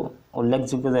আৰু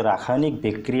উল্লেখযোগ্য যে ৰাসায়নিক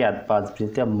বিক্ৰিয়াত বা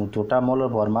যেতিয়া দুটা মৌলৰ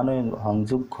পৰমাণু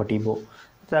সংযোগ ঘটিব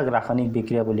তাক ৰাসায়নিক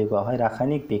বিক্ৰিয়া বুলি কোৱা হয়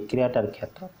ৰাসায়নিক বিক্ৰিয়াটাৰ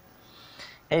ক্ষেত্ৰত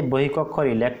এই বহিঃকক্ষৰ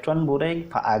ইলেক্ট্ৰনবোৰে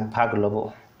আগভাগ ল'ব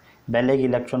বেলেগ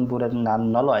ইলেক্ট্ৰনবোৰে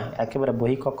নলয় একেবাৰে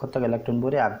বহিঃকক্ষত থকা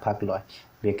ইলেক্ট্ৰনবোৰে আগভাগ লয়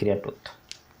বিক্ৰিয়াটোত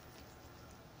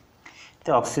তে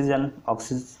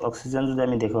অক্সিজেন যদি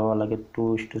আমি দেখাব লাগে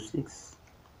 2:6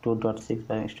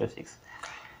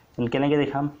 কেনেকৈ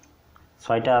দেখাম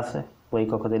 6টা আছে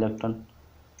বহিঃকক্ষত ইলেক্ট্ৰন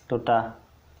দুটা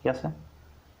ঠিক আছে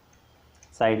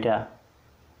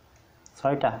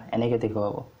 6টা এনেকৈ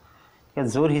দেখাব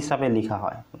জোৰ হিচাপে লিখা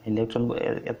হয় ইলেক্ট্ৰন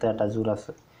এটা জোৰ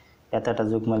আছে এটা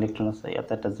যুগ্ম ইলেক্ট্ৰন আছে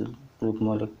এটা যুগ্ম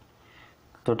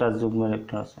দুটা যুগ্ম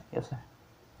ইলেক্ট্ৰন আছে ঠিক আছে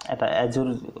এটা এজোৰ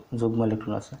যুগ্ম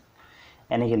ইলেক্ট্ৰন আছে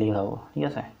এনেকৈ লিখা হ'ব ঠিক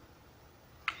আছে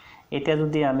এতিয়া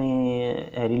যদি আমি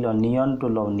হেৰি লওঁ নিয়নটো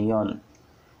লওঁ নিয়ন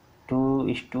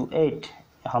 2:8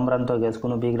 সম্ভ্ৰান্ত গেছ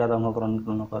কোনো বিক্ৰিয়াত অংশগ্ৰহণ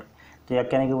নকৰে তো ইয়াক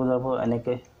কেনেকৈ বুজাব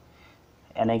এনেকৈ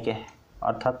এনেকে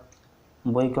অর্থাৎ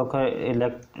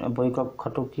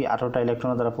বৈকক্ষটো কি 8টা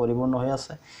ইলেকট্রনের দ্বারা পরিপূর্ণ হয়ে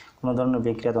আছে কোনো ধরনের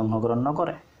বিক্রিয়াতে অংশগ্রহণ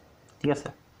নকরে ঠিক আছে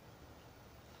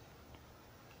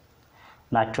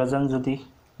নাইট্রোজেন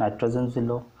ছিল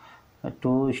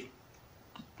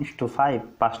 2:5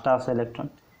 5টা আছে ইলেকট্রন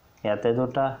ইয়াতে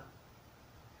দুটা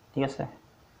ঠিক আছে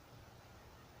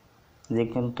যে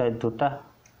কোনটায় দুটা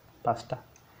 5টা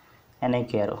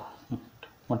এনেকে আৰু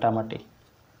মোটামুটি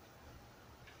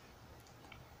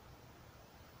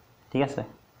ঠিক আছে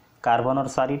কার্বনের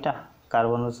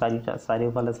 4টা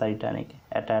চারিওফালে 4টা এনেকে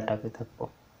এটা এটাকে থাকবো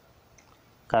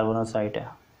কার্বনের 4টা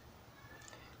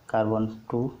কার্বন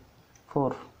 2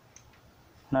 4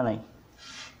 না নাই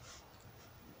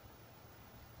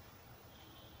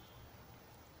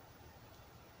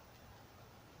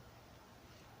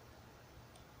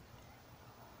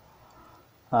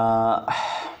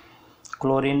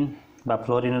ক্লোরিন বা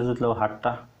ফ্লোরিনের যদি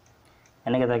 8টা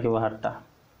এনেকে থাকিব 8টা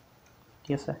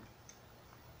ঠিক আছে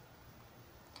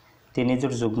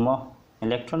তিনিজোর যুগ্ম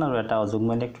ইলেকট্রন আর এটা অযুগ্ম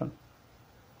ইলেকট্রন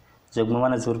যুগ্ম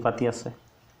মানে জোর পাতি আছে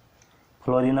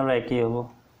ফ্লোরিনের একই হবো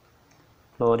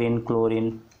ফ্লোরিন ক্লোরিন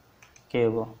কে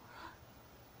হবো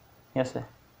ঠিক আছে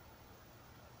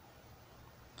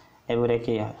এবারে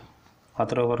একই হয়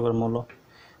 17 বর্গের মূল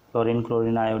ফ্লোরিন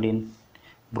ক্লোরিন আয়োডিন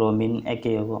ব্রোমিন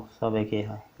একই হবো সব একই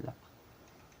হয়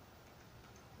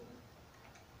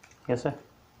ঠিক আছে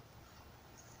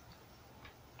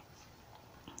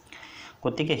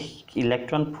গতিকে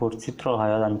ইলেকট্রন ফুটচিত্র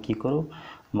হয় আমি কি করু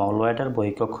মৌলয়টার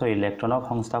বৈকক্ষৰ ইলেকট্ৰনক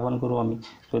সংস্থাপন কৰো আমি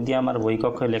যদি আমাৰ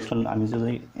বৈকক্ষৰ ইলেকট্ৰন আমি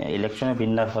যদি ইলেকট্ৰনেৰ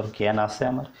বিন্যাসৰ জ্ঞান আছে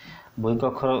আমাৰ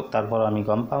বৈকক্ষৰ তাৰপৰ আমি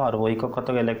গম পাম আৰ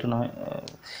বৈকক্ষতক ইলেকট্ৰন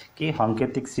কি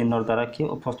সাংকেতিক চিহ্নৰ দ্বাৰা কি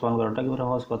উপস্থাপন কৰাটা কি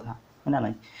সহজ কথা না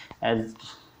নাই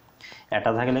এটা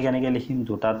থাকিলে কেনেকৈ লিখিম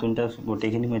দুটা তিনটা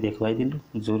গোটেইখিনি মই দেখুৱাই দিলো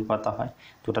জোৰ পাতা হয়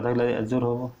দুটা থাকিলে জোৰ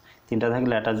হ'ব তিনটা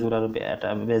থাকিলে এটা জোৰ আৰু এটা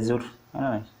বেজোৰ না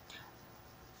নাই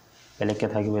বেলেগকে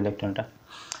থাকিব ইলেকট্রনটা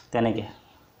তেনেকে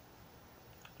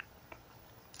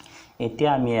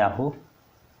এতিয়া আমি আহো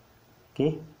কি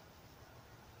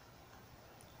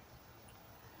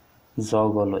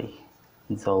যৌগলৈ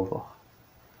যৌগ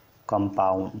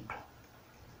কম্পাউন্ড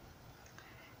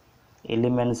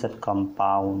এলিমেন্টস এন্ড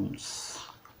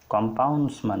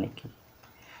কম্পাউন্ডস মানে কি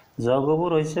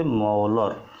যৌগবোৰ হৈছে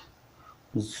মৌলৰ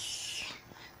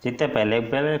যেতিয়া বেলেগ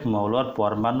বেলেগ মৌলৰ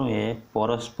পৰমাণুৱে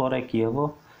পৰস্পৰে কি হ'ব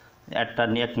একটা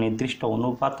এক নিৰ্দিষ্ট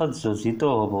অনুপাতত যোজিত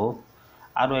হ'ব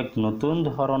আৰু এক নতুন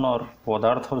ধৰণৰ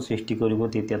পদাৰ্থৰ সৃষ্টি কৰিব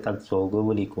তেতিয়া তাক যৌগ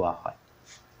বুলি কোৱা হয়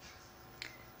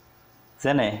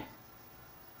যেনে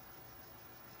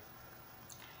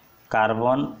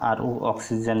কাৰ্বন আৰু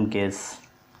অক্সিজেন গ্যাস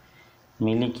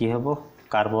মিলি কি হ'ব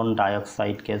কার্বন ডাই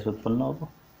অক্সাইড গ্যাস উৎপন্ন হ'ব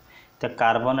তে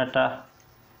কার্বন এটা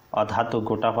অধাতু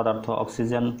গোটা পদাৰ্থ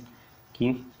অক্সিজেন কি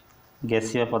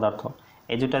গ্যাসীয় পদাৰ্থ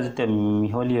এই দুটা যেতিয়া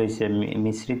মিহলি হৈছে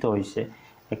মিশ্ৰিত হৈছে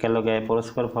একেলগে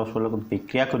পৰস্পৰ লগত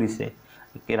বিক্ৰিয়া কৰিছে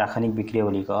ৰাসায়নিক বিক্ৰিয়া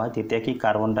বুলি কোৱা হয় তেতিয়া কি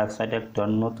কাৰ্বন ডাই অক্সাইড এক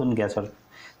নতুন গ্যাসৰ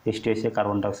সৃষ্টি হৈছে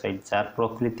কাৰ্বন ডাই অক্সাইড যাৰ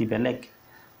প্ৰকৃতি বেলেগ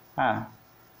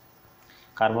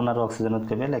কাৰ্বন আৰু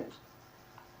অক্সিজেনতকৈ বেলেগ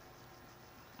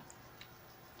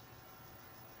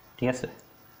ঠিক আছে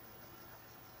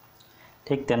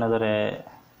ঠিক তেনেদৰে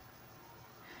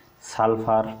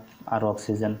সালফাৰ আৰু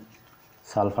অক্সিজেন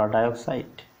সালফার ডাই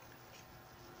অক্সাইড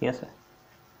ঠিক আছে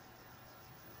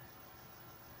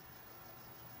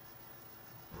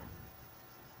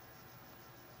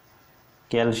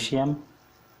ক্যালসিয়াম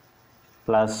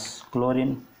প্লাস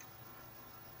ক্লোরিন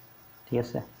ঠিক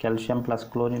আছে ক্যালসিয়াম প্লাস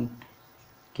ক্লোরিন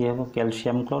কি হবে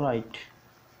ক্যালসিয়াম ক্লোরাইড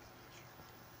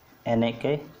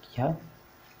এনেকে কি হয়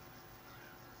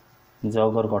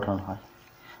যৌগৰ গঠন হয়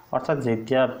অৰ্থাৎ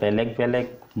যেতিয়া বেলেগ বেলেগ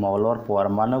মৌলৰ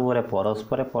পৰমাণুবোৰে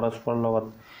পৰস্পৰ লগত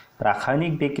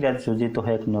ৰাসায়নিক বিক্ৰিয়াত যোজিত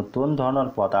হৈ এক নতুন ধৰণৰ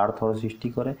পদাৰ্থৰ সৃষ্টি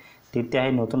কৰে তেতিয়া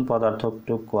এই নতুন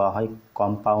পদাৰ্থটোক কোৱা হয়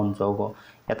কম্পাউন্ড যৌগ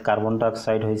ইয়াত কাৰ্বন ডাই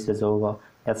অক্সাইড হৈছে যৌগ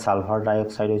ইয়াত সালফাৰ ডাই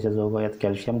অক্সাইড হৈছে যৌগ ইয়াত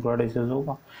ক্যালসিয়াম ক্লোৰাইড হৈছে যৌগ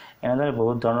এনেদৰে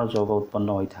বহুত ধৰণৰ যৌগ উৎপন্ন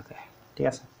হৈ থাকে ঠিক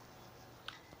আছে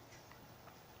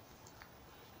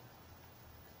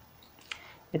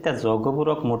এটা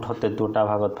যৌগবোৰক মুঠতে দুটা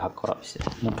ভাগত ভাগ কৰা হৈছে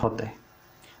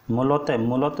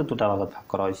মূলতে দুটা ভাগত ভাগ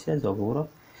কৰা হৈছে যৌগবোৰক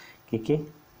কি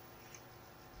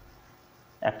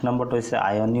এক নম্বৰটো হৈছে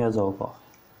আয়নীয় যৌগ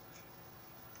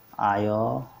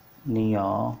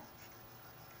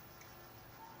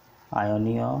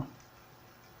আয়নীয়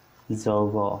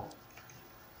যৌগ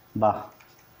বা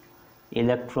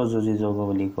ইলেক্ট্ৰযোজী যৌগ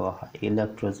বুলি কোৱা হয়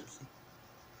ইলেক্ট্ৰযোজী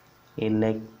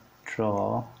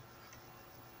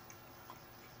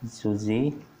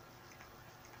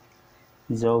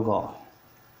যৌগ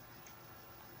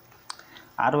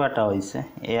আৰু এটা হৈছে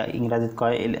ইংৰাজীত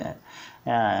কয়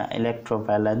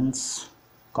ইলেক্ট্ৰোভ্যালেন্স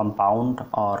compound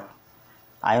or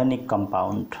ionic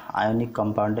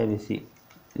compound বেশি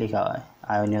লিখা হয়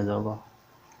আয়নীয় যৌগ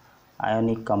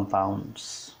ionic compounds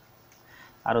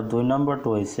আৰু 2 নম্বৰটো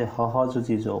হৈছে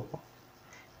সহযোজী যৌগ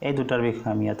এই দুটাৰ বিষয়ে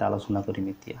আমি ইয়াত আলোচনা কৰিম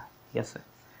এতিয়া ঠিক আছে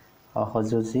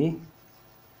সহযোজী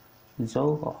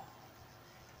যৌগ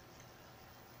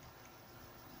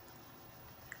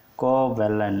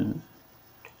covalent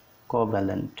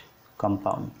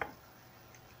compound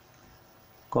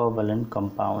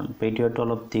ভিডিওটো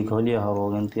অলপ দীঘলীয়া হ'ব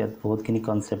কিন্তু ইয়াত বহুতখিনি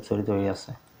কনসেপ্ট জড়িত হৈ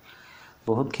আছে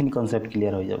বহুতখিনি কনসেপ্ট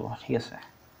ক্লিয়াৰ হৈ যাব ঠিক আছে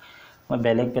মই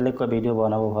বেলেগ ভিডিও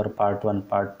বনাব পাৰ পাৰ্ট 1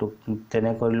 পাৰ্ট 2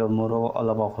 তেনে কৰিলে মোৰো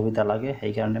অলপ অসুবিধা লাগে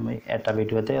সেই কাৰণে মই এটা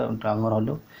ভিডিওতে ডাঙৰ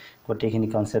হলো গোটেইখিনি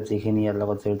কনসেপ্ট যিখিনি ইয়াৰ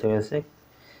লগত জড়িত হৈ আছে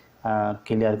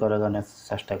ক্লিয়াৰ কৰাৰ কাৰণে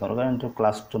চেষ্টা কৰোঁ কাৰণ এইটো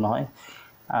ক্লাছটো নহয়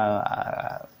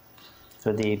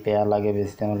যদি বেয়া লাগে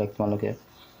বেছি তেনেহ'লে তোমালোকে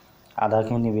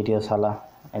আধাখিনি ভিডিও চালা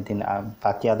এদিন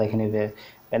বাকি আধাখিনি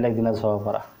বেলেগ দিনত চাব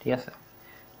পাৰা ঠিক আছে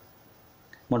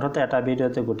মুঠতে এটা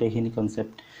ভিডিওতে গোটেইখিনি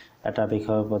কনসেপ্ট এটা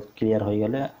বিষয়ৰ ওপৰত ক্লিয়াৰ হৈ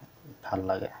গ'লে ভাল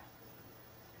লাগে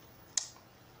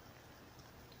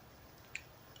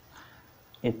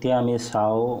এতিয়া আমি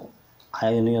চাও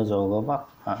আয়নীয়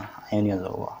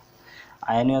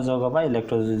যৌগ বা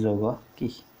ইলেক্ট্ৰযোজী যৌগ কি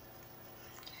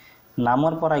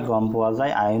নামৰ পৰাই গম পোৱা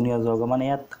যায় আয়নীয় যৌগ মানে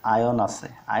ইয়াত আয়ন আছে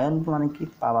আয়ন মানে কি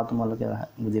পাবা তোমালোকে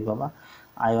বুজি পাবা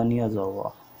আয়নীয় যৌগ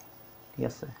ঠিক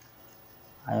আছে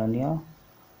আয়নীয়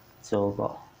যৌগ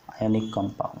আয়নিক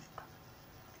কম্পাউন্ড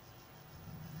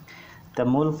তা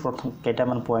মূল প্ৰথম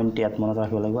কেইটামান পইণ্ট ইয়াত মনত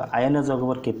ৰাখিব লাগিব আয়নীয়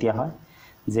যৌগবোৰ কেতিয়া হয়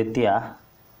যেতিয়া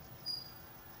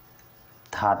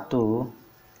ধাতু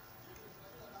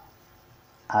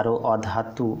আৰু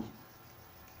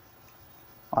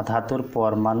অধাতুৰ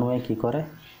পৰমাণুৱে কি কৰে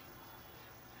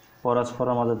পৰস্পৰৰ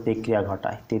মাজত বিক্ৰিয়া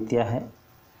ঘটায় তেতিয়াহে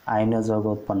আয়নীয় যৌগ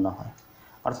উৎপন্ন হয়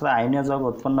অৰ্থাৎ আয়নীয় যৌগ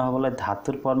উৎপন্ন হ'বলৈ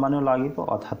ধাতুৰ পৰমাণু লাগিব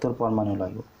অধাতুৰ পৰমাণু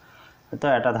লাগিব তো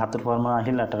এটা ধাতুৰ পৰমাণু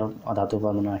আহিল এটা অধাতুৰ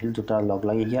পৰমাণু আহিল দুটা লগ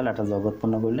লাগি গিয়াল এটা যৌগ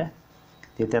উৎপন্ন কৰিলে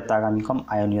তেতিয়া তাক আমি কম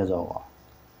আয়নীয় যৌগ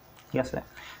ঠিক আছে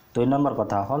 2 নম্বৰ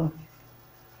কথা হ'ল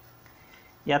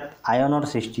ইয়াত আয়নৰ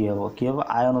সৃষ্টি হ'ব কি হ'ব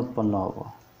আয়ন উৎপন্ন হ'ব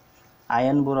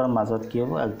আয়নবোৰৰ মাজত কি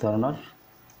হ'ব এক ধৰণৰ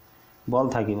বল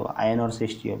থাকিব আয়নৰ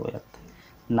সৃষ্টি হ'ব ইয়াত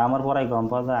নামৰ পৰাই গম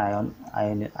পোৱা যায়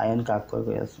আয়ন কাক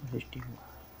কৈ আছে সৃষ্টি হ'ব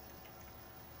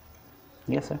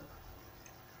ঠিক আছে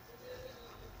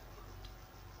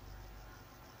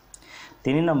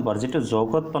 3 নম্বৰ যেটো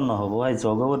যৌগ উৎপন্ন হ'ব এই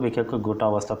যৌগবোৰ বিশেষকৈ গোটা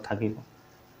অৱস্থাত থাকিব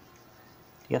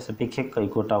ঠিক আছে বিশেষকৈ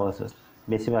গোটা অৱস্থাত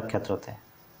বেছিভাগ ক্ষেত্ৰতে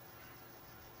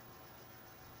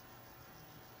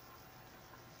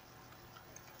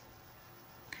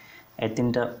এই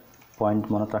তিনটা পয়েন্ট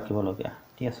মনত ৰাখিব লগা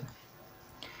ঠিক আছে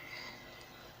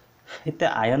এটা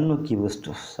আয়ন কি বস্তু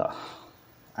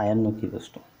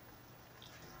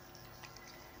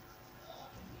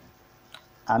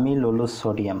আমি ললো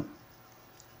সোডিয়াম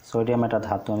এটা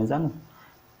ধাতু আমি জানো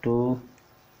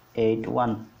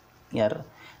 281 ইয়াৰ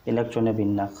ইলেক্ট্ৰনে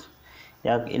বিন্যাস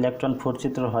ইয়াক ইলেক্ট্ৰন 4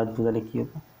 চিত্ৰৰ হয় বুজালে কি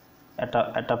হ'ব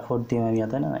এটা 4 দিম আমি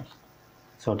ইয়াতে নাই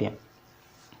সোডিয়াম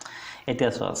এতিয়া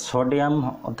সোডিয়াম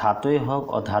ধাতুই হোক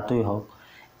অধাতুই হোক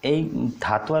এই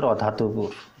ধাতু আর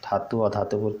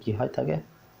অধাতুবোৰ কি হয় থাকে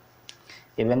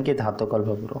ইভেন কি ধাতু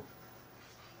কল্পবোৰ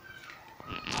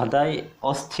সদায়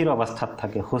অস্থিৰ অৱস্থাত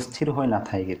থাকে সুস্থিৰ হৈ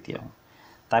নাথাকে কেতিয়াও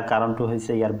তাৰ কাৰণটো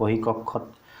হৈছে ইয়াৰ বহিকক্ষত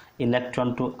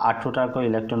ইলেক্ট্ৰনটো 8টাকৈ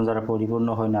ইলেক্ট্ৰন দ্বাৰা পৰিপূৰ্ণ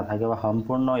হৈ নাথাকে বা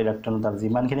সম্পূৰ্ণ ইলেক্ট্ৰন দ্বাৰা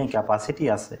যিমানখিনি ক্যাপাসিটি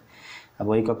আছে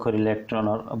বহিকক্ষৰ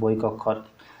ইলেক্ট্ৰনৰ বহিকক্ষত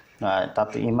তাত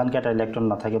ইমানকেটা ইলেক্ট্ৰন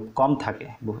নাথাকে কম থাকে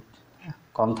বহুত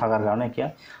কম থাকাৰ কাৰণে কি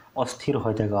অস্থিৰ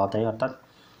হৈ থাকে অৰ্থাৎ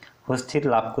সুস্থিৰ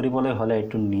লাভ কৰিবলৈ হলে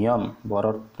এইটো নিয়ম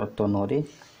বৰৰ তত্ত্ব নৰি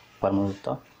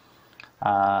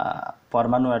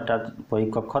পৰমাণু এটা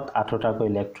বহিকক্ষত 8টাকৈ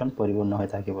ইলেক্ট্ৰন পৰিপূৰ্ণ হৈ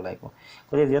থাকিব লাগিব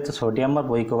গতিকে যেহেতু সোডিয়ামৰ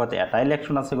বহিকক্ষত এটা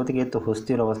ইলেক্ট্ৰন আছে গতিকে এইটো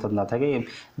সুস্থিৰ অৱস্থাত নাথাকে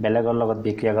বেলেগৰ লগত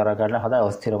বিক্ৰিয়া কৰাৰ কাৰণে সদায়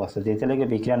অস্থিৰ অৱস্থাত যেতিয়ালৈকে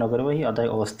বিক্ৰিয়া নকৰিব সি সদায়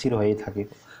অস্থিৰ হৈ থাকিব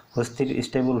সুস্থিৰ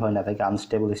ষ্টেবল হৈ নাথাকে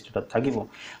আনষ্টেবল ষ্টেটত থাকিব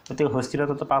গতিকে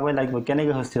সুস্থিৰতা পাবই লাগিব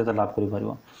কেনেকৈ সুস্থিৰতা লাভ কৰিব পাৰিব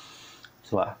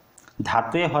চোৱা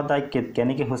ধাতুৱে সদায়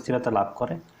কেনেকৈ সুস্থিৰতা লাভ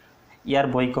কৰে ইয়াৰ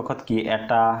বহিকক্ষত কি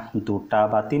এটা দুটা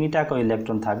বা তিনিটাকৈ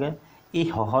ইলেক্ট্ৰন থাকে ই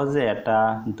সহজে এটা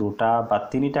দুটা বা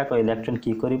তিনিটাকৈ ইলেক্ট্ৰন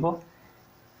কি কৰিব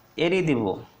এৰি দিব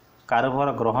কাৰোবাৰ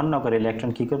গ্ৰহণ নকৰে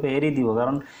ইলেক্ট্ৰন কি কৰিব এৰি দিব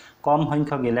কাৰণ কম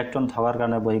সংখ্যক ইলেক্ট্ৰন থকাৰ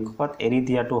কাৰণে বহিকক্ষত এৰি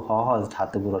দিয়াটো সহজ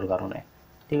ধাতুবোৰৰ কাৰণে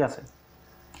ঠিক আছে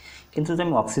কিন্তু যদি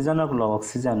আমি অক্সিজেনক লওঁ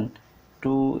অক্সিজেন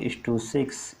 2:6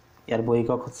 ইয়াৰ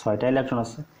বহিকক্ষত 6টা ইলেক্ট্ৰন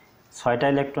আছে 6টা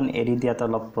ইলেক্ট্ৰন এৰি দিয়াটো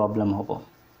অলপ প্ৰবলেম হ'ব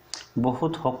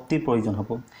বহুত শক্তিৰ প্ৰয়োজন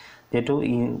হ'ব যেটো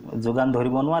যোগান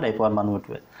ধৰিব নোৱাৰে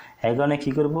পৰমাণুটোৱে হেগনে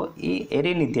কি কৰিব ই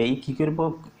এৰি নিদিয়ে ই কি কৰিব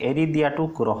এৰি দিয়াটো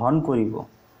গ্ৰহণ কৰিব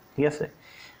ঠিক আছে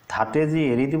ধাতুৱে যি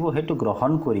এৰি দিব সেইটো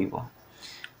গ্ৰহণ কৰিব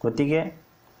গতিকে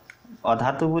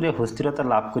অধাতুবোৰে সুস্থিৰতা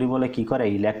লাভ কৰিবলৈ কি কৰে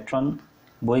ইলেক্ট্ৰন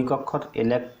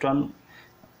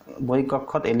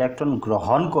বহিকক্ষত ইলেক্ট্ৰন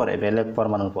গ্ৰহণ কৰে বেলেগ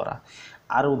পৰমাণুৰ পৰা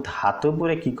আৰু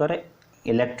ধাতুবোৰে কি কৰে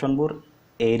ইলেক্ট্ৰনবোৰ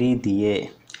এৰি দিয়ে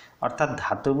অৰ্থাৎ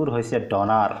ধাতুবোৰ হৈছে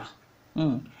ডনাৰ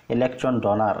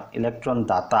ইলেক্ট্ৰন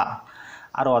দাতা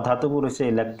আৰু অধাতুবোৰ হৈছে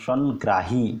ইলেক্ট্ৰন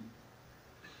গ্ৰাহী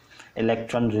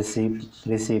ইলেক্ট্ৰন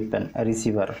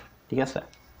ৰিসিভাৰ ঠিক আছে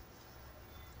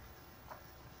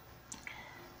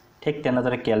ঠিক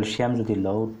তেনেদৰে ক্যালসিয়াম যদি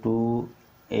লও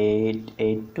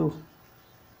 2882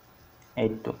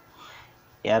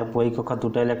 ইয়াৰ বহিকক্ষত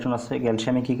দুটা ইলেক্ট্ৰন আছে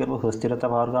ক্যালসিয়ামে কি কৰিব সুস্থিৰতা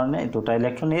পাওয়াৰ কাৰণে দুটা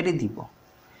ইলেক্ট্ৰন এৰি দিব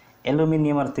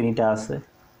এলুমিনিয়ামৰ তিনিটা আছে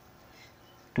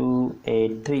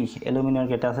 283 এলুমিনিয়ামৰ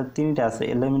কেটা আছে তিনিটা আছে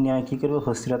এলুমিনিয়ামে কি কৰিব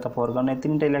সুস্থিৰতা পাওয়াৰ কাৰণে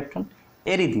তিনিটা ইলেক্ট্ৰন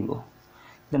এৰি দিব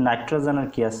কিন্তু নাইট্ৰজেনৰ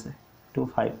কি আছে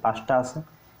 25 পাঁচটা আছে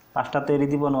পাঁচটাতে এৰি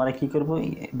দিব নোৱাৰে কি কৰিব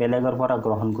বেলেগৰ পৰা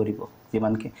গ্ৰহণ কৰিব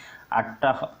যিমানকে 8টা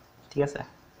ঠিক আছে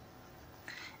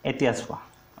এতিয়া চোৱা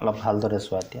অলপ ভালদৰে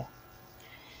চোৱা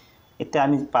এতিয়া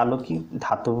আমি পালো কি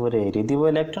ধাতুবোৰে এৰি দিব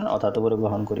ইলেক্ট্ৰন অধাতুবোৰে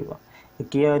গ্ৰহণ কৰিব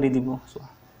কি এৰি দিব চোৱা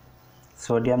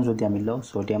সোডিয়াম যদি আমি লও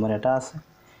সোডিয়ামৰ এটা আছে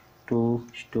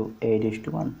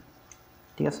 2:8:1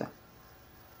 ঠিক আছে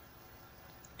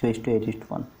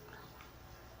 2:8:1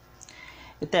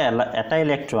 এটা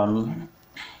ইলেক্ট্ৰন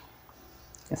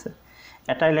আছে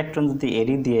এটা ইলেক্ট্ৰন যদি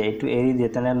এৰি দিয়ে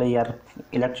তেনেহলে ইয়াৰ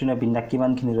ইলেক্ট্ৰনৰ বিন্যাস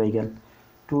কিমানখিনি ৰৈ গেল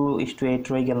 2:8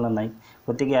 ৰৈ গেল না নাই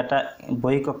গতিকে এটা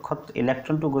বহিকক্ষত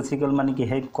ইলেক্ট্ৰনটো গছি গল মানে কি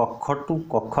সেই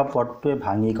কক্ষপথটোৱে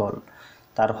ভাঙি গল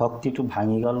তাৰ শক্তিটো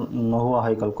ভাঙি গল নোহোৱা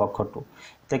হৈ গল কক্ষটো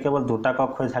তে কেৱল দুটা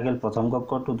কক্ষ থাকিল প্ৰথম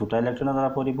কক্ষটো দুটা ইলেক্ট্ৰনৰ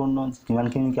দ্বাৰা পৰিপূৰ্ণ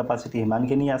কিমানখিনি ক্যাপাসিটি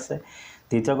হিমানখিনি আছে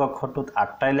দ্বিতীয় কক্ষটোত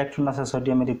 8টা ইলেক্ট্ৰন আছে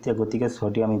সোডিয়ামেৰ এতিয়া গতিকে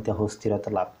সোডিয়াম এতিয়া সুস্থিৰতা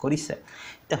লাভ কৰিছে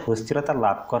এতিয়া সুস্থিৰতা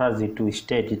লাভ কৰাৰ যেটো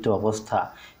ষ্টেট যেটো অৱস্থা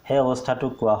সেই অৱস্থাটো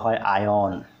কোৱা হয়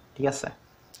আয়ন ঠিক আছে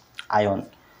আয়ন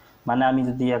মানে আমি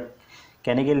যদি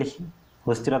কেনেকৈ লিখিম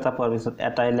সুস্থিৰতা পোৱাৰ পিছত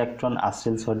এটা ইলেক্ট্ৰন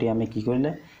আছিল সোডিয়ামে কি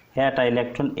কৰিলে হে এটা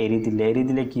ইলেক্ট্ৰন এৰি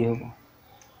দিলে কি হ'ব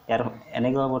ইয়াৰ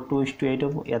এনেকৈ হ'ব 2:8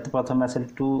 হ'ব ইয়াত প্ৰথমে আছিল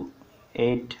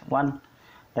 2:8:1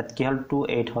 ইয়াত কি হ'ল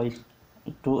 2:8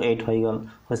 হৈ গল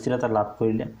সুস্থিৰতা লাভ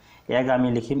কৰিলে ইয়াক আমি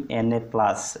লিখিম Na+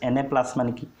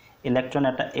 মানে কি ইলেক্ট্ৰন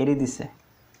এটা এৰি দিছে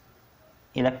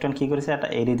ইলেক্ট্ৰন কি কৰিছে এটা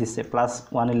এৰি দিছে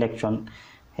 +1 ইলেক্ট্ৰন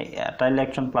এটা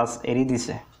ইলেক্ট্ৰন প্লাস এৰি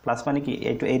দিছে প্লাস মানে কি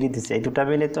এটো এৰি দিছে এই দুটা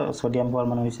বেলে তো সোডিয়াম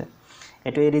পৰমাণু হৈছে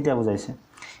এটো এৰি দিয়া বুজাইছে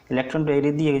ইলেক্ট্ৰনটো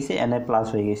এৰি দিয়ে হৈছে Na+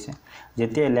 হৈ গৈছে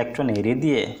যেতিয়া ইলেক্ট্ৰন এৰি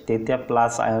দিয়ে তেতিয়া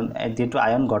প্লাস আয়ন যেটো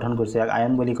আয়ন গঠন কৰিছে এক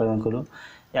আয়ন বুলি কয় কৰো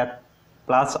এক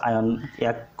প্লাস আয়ন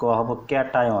এক কোৱা হ'ব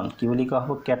কেটায়ন কি বুলি কোৱা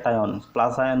হ'ব কেটায়ন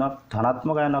প্লাস আয়নক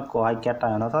ধনাত্মক আয়নক কোৱা হয়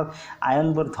কেটায়ন অৰ্থাৎ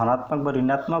আয়নবোৰ ধনাত্মক বা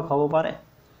ঋণাত্মক হ'ব পাৰে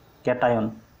কেটায়ন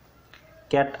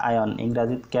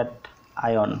ইংৰাজীত কেট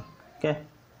আয়ন কে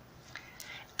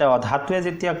তে অধাতুৱে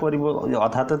যেতিয়া কৰিব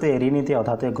অধাতুতে এৰি নিতে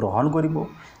অধাতুৱে গ্ৰহণ কৰিব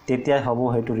তেতিয়া হ'ব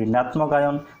হেতু ঋণাত্মক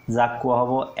আয়ন যাক কোৱা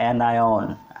হ'ব এনায়ন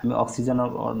আমি অক্সিজেনৰ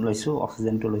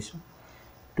অক্সিজেনটো লৈছো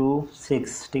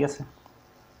 2:6 ঠিক আছে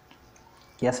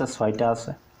কি আছে 6টা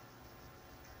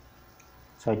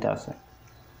আছে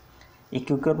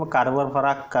ইকুইকৰ কাৰ্বনৰ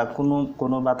পৰা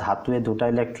কোনো বা ধাতুৱে দুটা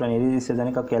ইলেক্ট্ৰন এৰি দিছে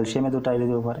যেনেকৈ ক্যালসিয়ামে দুটা এৰি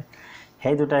দিব পাৰে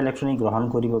সেই দুটা ইলেক্ট্ৰন গ্ৰহণ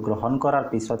কৰিব গ্ৰহণ কৰাৰ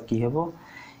পিছত কি হ'ব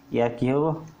ইয়াৰ কি হ'ব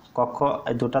কক্ষ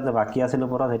দুটাতে বাকি আছিল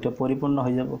ওপৰত হেতু পৰিপূৰ্ণ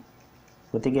হৈ যাব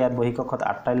গতিকে ইয়াৰ বহিকক্ষত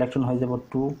 8টা ইলেক্ট্ৰন হৈ যাব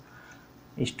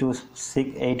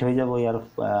 2:8 হৈ যাব ইয়াৰ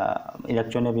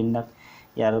ইলেক্ট্ৰনৰ বিন্যাস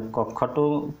ইয়াৰ কক্ষটো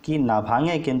কি না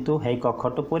ভাঙে কিন্তু সেই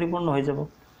কক্ষটো পৰিপূৰ্ণ হৈ যাব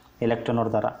ইলেক্ট্ৰনৰ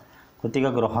দ্বাৰা গতিকে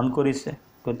গ্ৰহণ কৰিছে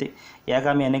গতিকে ইয়াক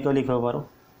আমি এনেকৈ লিখিব পাৰো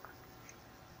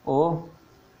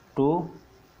O2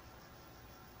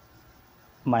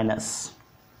 মাইনাস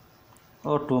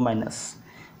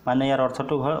মানে ইয়াৰ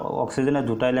অৰ্থটো হয় অক্সিজেনে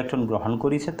দুটা ইলেক্ট্ৰন গ্ৰহণ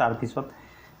কৰিছে তাৰ পিছত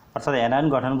অৰ্থাৎ এনায়ন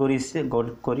গঠন কৰিছে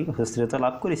কৰি সুস্থিৰতা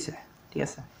লাভ কৰিছে ঠিক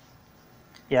আছে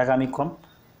ইয়াক আমি কম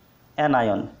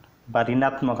এনায়ন বা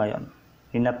ঋণাত্মক আয়ন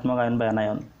বা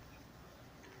এনায়ন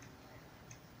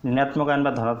ঋণাত্মক আয়ন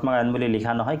বা ধনাত্মক আয়ন বুলি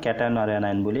লিখা নহয় কেটায়ন আৰু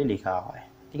এনায়ন বুলি লিখা হয়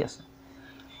ঠিক আছে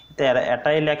এটা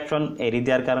ইলেক্ট্ৰন এৰি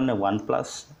দিয়াৰ কাৰণে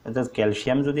 1+ এটা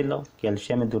ক্যালসিয়াম যদি লও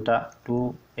ক্যালসিয়ামে দুটা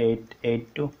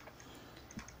 2:8:2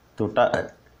 দুটা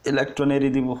ইলেক্ট্ৰন এৰি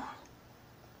দিব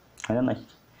হয় না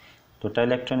দুটা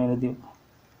ইলেক্ট্ৰন এৰি দিব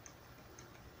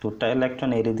দুটা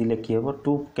ইলেক্ট্ৰন এৰি দিলে কি হ'ব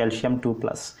 2 ক্যালসিয়াম 2+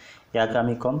 ইয়াক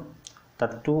আমি কম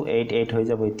তাত 2:8:8 হৈ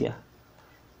যাব এতিয়া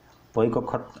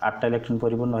বহিকক্ষত 8টা ইলেক্ট্ৰন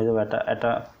পৰিপূৰ্ণ হৈ যাব এটা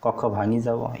কক্ষ ভাঙি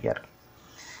যাব ইয়াক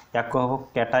হ'ব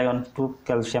কেটায়ন 2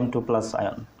 ক্যালসিয়াম 2+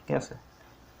 আয়ন ঠিক আছে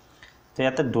তো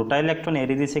ইয়াতে দুটা ইলেক্ট্ৰন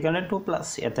এৰি দিছে কাৰণে 2+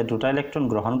 ইয়াতে দুটা ইলেক্ট্ৰন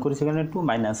গ্ৰহণ কৰিছে কাৰণে 2-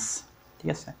 ঠিক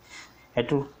আছে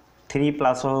এটো 3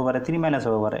 প্লাস হ'ব পাৰে 3 মাইনাস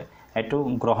হ'ব পাৰে এটো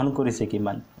গ্ৰহণ কৰিছে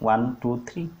কিমান 1 2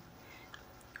 3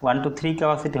 1 to 3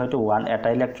 capacity হয়তো 1 এটা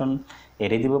ইলেক্ট্ৰন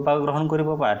এৰি দিব বা গ্ৰহণ কৰিব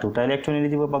বা দুটা ইলেক্ট্ৰন এৰি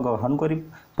দিব বা গ্ৰহণ কৰিব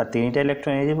বা তিনিটা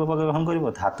ইলেক্ট্ৰন এৰি দিব বা গ্ৰহণ কৰিব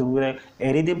ধাতুবোৰে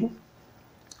এৰি দিব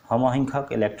সমসংখ্যক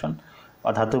ইলেক্ট্ৰন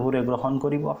অধাতুবোৰে গ্ৰহণ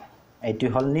কৰিব এইটো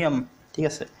হল নিয়ম ঠিক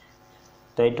আছে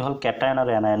তো এইটো হল ক্যাটায়ন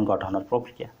আৰু এনায়ন গঠনৰ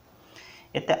প্ৰক্ৰিয়া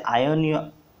এতে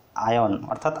আয়ন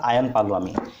অৰ্থাৎ আয়ন পালো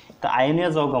আমি তো আয়নীয়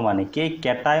যৌগ মানে কি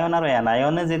ক্যাটায়ন আৰু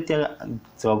এনায়নে যেতিয়া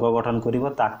যৌগ গঠন কৰিব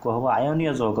তাক কোৱা হ'ব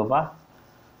আয়নীয় যৌগ বা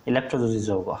ইলেক্ট্ৰযোজী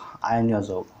যৌগ আয়নীয়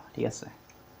যৌগ ঠিক আছে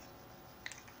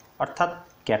অৰ্থাৎ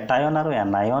ক্যাটায়ন আৰু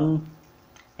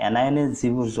এনায়নে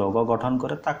যিবোৰ যৌগ গঠন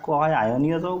কৰে তাক কোৱা হয়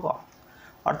আয়নীয় যৌগ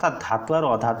অৰ্থাৎ ধাতু আৰু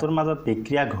অধাতুৰ মাজত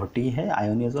বিক্ৰিয়া ঘটিহে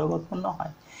আয়নীয় যৌগ উৎপন্ন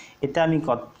হয় এটা আমি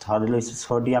ধৰি লৈছো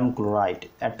সোডিয়াম ক্লোৰাইড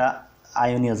এটা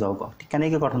আয়নীয় যৌগ ঠিক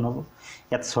কেনেকৈ গঠন হ'ব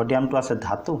ইয়াত সোডিয়ামটো আছে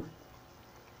ধাতু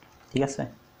ঠিক আছে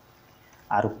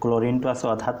আৰু ক্লোৰিনটো আছে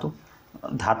অধাতু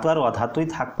ধাতু আৰু অধাতুই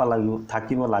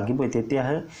থাকিব লাগিব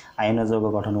তেতিয়াহে আয়নীয় যৌগ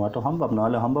গঠন হোৱাটো সম্ভৱ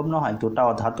নহলে সম্ভৱ নহয় দুটা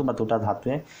অধাতু বা দুটা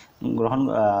ধাতুৱে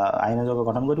আয়নীয় যৌগ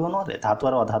গঠন কৰিব নোৱাৰে ধাতু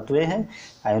আৰু অধাতুৱেহে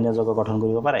আয়নীয় যৌগ গঠন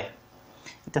কৰিব পাৰে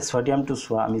এটা সোডিয়ামটো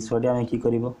চোৱা আমি সোডিয়ামে কি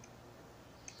কৰিব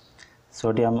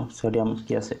সোডিয়াম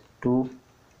কি আছে 2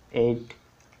 8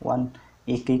 1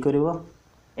 ই কি কৰিব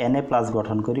Na+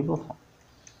 গঠন কৰিব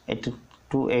এটো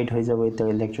 2 8 হৈ যাব এটা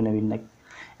ইলেক্ট্ৰন বিন্যাস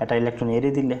এটা ইলেক্ট্ৰন এৰি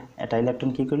দিলে এটা ইলেক্ট্ৰন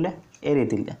কি কৰিলে এৰি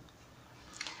দিলে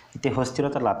এতে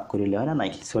হস্তিৰতা লাভ কৰিলে হয় না নাই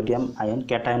সোডিয়াম আয়ন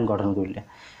ক্যাটায়ন গঠন কৰিলে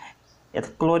এটা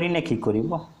ক্লোৰিনে কি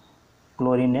কৰিব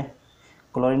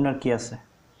ক্লোৰিনৰ কি আছে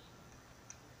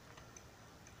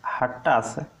 8টা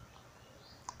আছে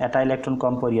এটা ইলেক্ট্ৰন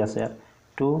কম পৰি আছে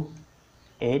 2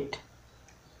 8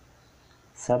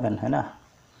 7 হয় না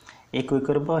এই কি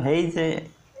কৰিব হেই যে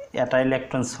এটা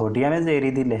ইলেক্ট্ৰন সোডিয়ামে যে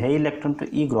এৰি দিলে হেই ইলেক্ট্ৰনটো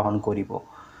ই গ্ৰহণ কৰিব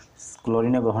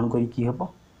ক্লোৰিনে গ্ৰহণ কৰি কি হ'ব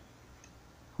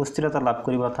সুস্থিৰতা লাভ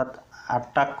কৰিব অৰ্থাৎ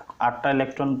 8টা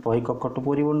ইলেক্ট্ৰন বহিঃকক্ষটো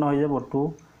পৰিপূৰ্ণ হৈ যাব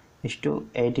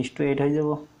 2:8:8 হৈ যাব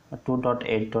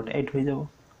 2.8.8 হৈ যাব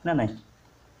না নাই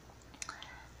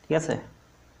ঠিক আছে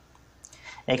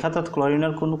এই ক্ষেত্ৰত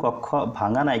ক্লোৰিনৰ কোনো কক্ষ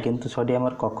ভাঙা নাই কিন্তু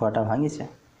সোডিয়ামৰ কক্ষ এটা ভাঙিছে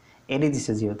এৰি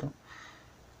দিছে যেহেতু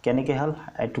কেনেকৈ হল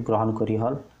এটো গ্ৰহণ কৰি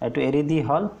হল এটো এৰি দি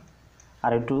হল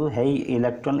আৰু এটো হেই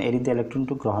ইলেক্ট্ৰন এৰি দি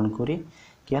ইলেক্ট্ৰনটো গ্ৰহণ কৰি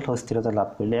কি হল স্থিৰতা লাভ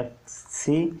কৰিলে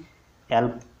Cl+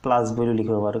 বুলি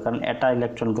লিখিব পাৰো কাৰণ এটা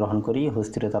ইলেক্ট্ৰন গ্ৰহণ কৰি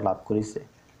স্থিৰতা লাভ কৰিছে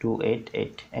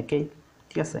 288 একেই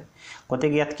ঠিক আছে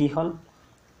গতিকে ইয়াত কি হল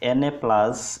Na+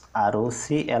 আৰু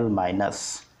Cl-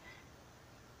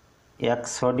 ইয়াক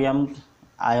সোডিয়াম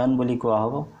আয়ন বুলি কোৱা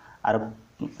হ'ব আৰু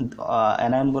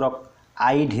এনায়নবোৰক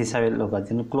আইড হিচাপে লগা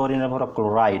যেনে ক্লোৰিনৰ পৰা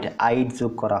ক্লোৰাইড আইড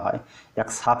যোগ কৰা হয় ইয়াক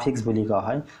সাফিক্স বুলি কোৱা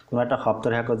হয় কোনো এটা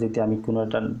শব্দৰ শেষত যেতিয়া আমি কোনো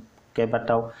এটা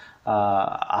কেইবাটাও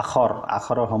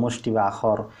আখৰৰ সমষ্টি বা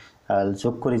আখৰ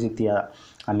যোগ কৰি যেতিয়া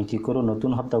আমি কি কৰো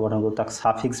নতুন শব্দ গঠন কৰো তাক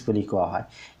সাফিক্স বুলি কোৱা হয়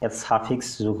ইয়াত সাফিক্স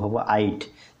যোগ হ'ব আইড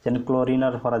যেনে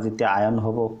ক্লোৰিনৰ পৰা যেতিয়া আয়ন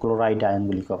হ'ব ক্লোৰাইড আয়ন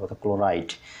বুলি কোৱা হয় ক্লোৰাইড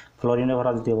ফ্লোৰিনৰ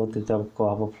পৰা যেতিয়া হ'ব তেতিয়া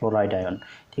কোৱা হ'ব ফ্লোৰাইড আয়ন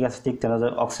ঠিক আছে ঠিক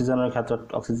তেনেদৰে অক্সিজেনৰ ক্ষেত্ৰত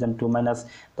অক্সিজেন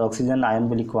 2- তো অক্সিজেন আয়ন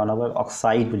বুলি কোৱা নহয়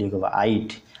অক্সাইড বুলি ক'ব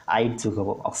আইড যোগ হ'ব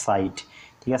অক্সাইড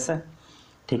ঠিক আছে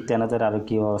ঠিক তেনেদৰে আৰু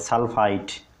কি হ'ব সালফাইড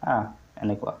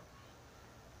এনেকুৱা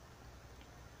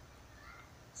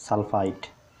সালফাৰ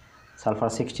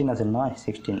 16 আছে নহয়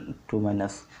 16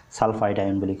 2- সালফাইড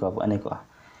আয়ন বুলি কোৱা হ'ব এনেকুৱা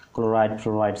ক্লোৰাইড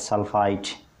ফ্লোৰাইড সালফাইড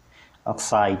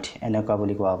অক্সাইড এনেকুৱা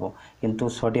বুলি কোৱা হ'ব কিন্তু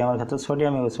সোডিয়ামৰ ক্ষেত্ৰত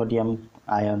সোডিয়াম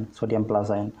আয়ন সোডিয়াম প্লাস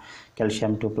আয়ন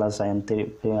ক্যালসিয়াম 2+ আয়ন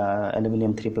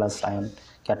অ্যালুমিনিয়াম 3+ আয়ন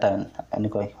ক্যাটায়ন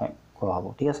এনেকৈ কোৱা হ'ব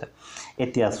ঠিক আছে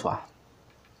এতিয়া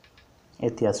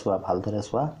চোৱা ভালদৰে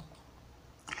চোৱা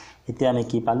এতিয়া আমি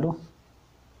কি পালো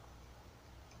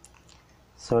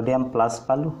সোডিয়াম প্লাস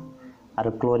পালো আৰু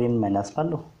ক্লোৰিন মাইনাস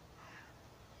পালো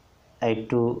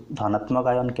এইটো ধনাত্মক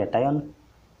আয়ন ক্যাটায়ন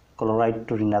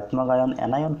ক্লোৰাইডটো ঋণাত্মক আয়ন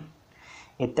এনায়ন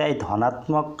এতিয়া এই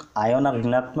ধনাত্মক আয়ন আৰু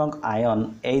ঋণাত্মক আয়ন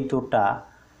এই দুটা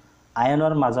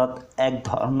আয়নৰ মাজত এক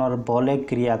ধৰণৰ বলে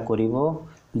ক্ৰিয়া কৰিব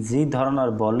যি ধৰণৰ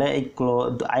বলে এই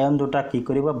আয়ন দুটা কি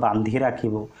কৰিব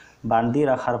বান্ধি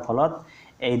ৰাখাৰ ফলত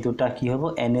এই দুটা কি হ'ব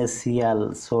NaCl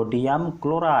সোডিয়াম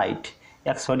ক্লোৰাইড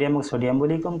এক সোডিয়াম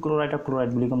বুলি কম ক্লোৰাইডক ক্লোৰাইড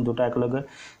বুলি কম দুটা একেলগে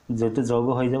যেটো যৌগ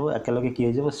হৈ যাব একেলগে কি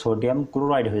হৈ যাব সোডিয়াম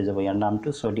ক্লোৰাইড হৈ যাব ইয়াৰ নামটো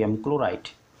সোডিয়াম ক্লোৰাইড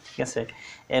ঠিক আছে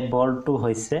এই বলটো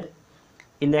হৈছে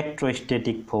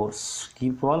ইলেক্ট্ৰোস্ট্যাটিক ফোৰ্স কি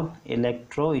বল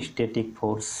ইলেক্ট্ৰোস্ট্যাটিক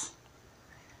ফোৰ্স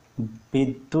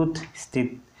বিদ্যুৎ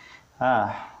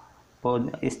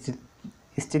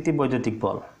স্থিতি বৈদ্যুতিক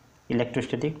বল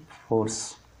ইলেক্ট্ৰোস্ট্যাটিক ফোৰ্স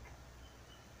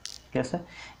ঠিক আছে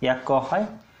ইয়াক কোৱা হয়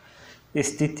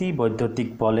স্থিতি বৈদ্যুতিক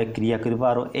বলে ক্ৰিয়া কৰিব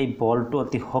আৰু এই বলটো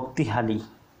অতি শক্তিশালী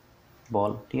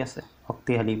বল ঠিক আছে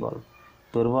শক্তিশালী বল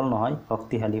দুৰ্বল নহয়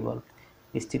শক্তিশালী বল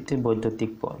স্থিতিৰ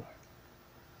বৈদ্যুতিক বল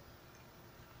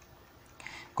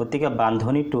গতিকে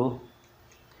বান্ধনীটো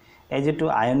এই যেটো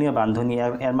আয়নীয় বান্ধনী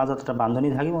এর মাজত এটা বান্ধনী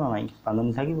থাকিব না নাই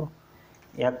বান্ধনী থাকিব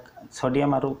এক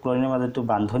সোডিয়াম আৰু ক্লোৰিনৰ মাজত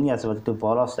বান্ধনী আছে যেটো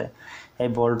বল আছে এই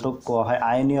বলটোক কোৱা হয়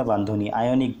আয়নীয় বান্ধনী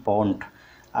আয়নিক বন্ড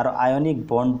আৰু আয়নিক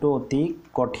বন্ডটো অতি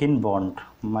কঠিন বন্ড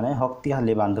মানে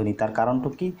শক্তিশালী বান্ধনী তাৰ কাৰণটো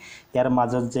কি ইয়াৰ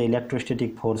মাজত যে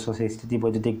ইলেক্ট্ৰোষ্টেটিক ফোৰ্স আছে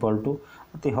স্থিতিবৈদ্যুতিক বলটো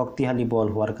অতি শক্তিশালী বল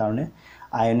হোৱাৰ কাৰণে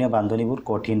আয়নীয় বান্ধনীবোৰ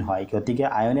কঠিন হয় গতিকে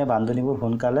আয়নীয় বান্ধনীবোৰ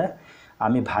সোনকালে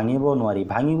আমি ভাঙিব নোৱাৰি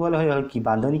ভাঙিবলৈ হয় কি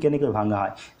বান্ধনী কেনেকৈ ভাঙা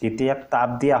হয় যেতিয়া তাপ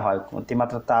দিয়া হয়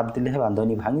অতিমাত্ৰা তাপ দিলেহে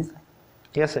বান্ধনী ভাঙি যায়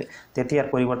ঠিক আছে তেতিয়াৰ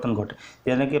পৰিৱৰ্তন ঘটে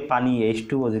যেনেকৈ পানী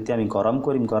H2O যেতিয়া আমি গৰম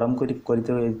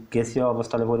কৰিতে গেছীয়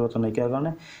অৱস্থালৈ পৰিৱৰ্তন হয় কিয়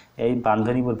কাৰণে এই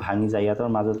বান্ধনীবোৰ ভাঙি যায় ইয়াৰ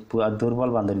মাজত দুৰ্বল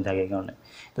বান্ধনী থাকে কাৰণে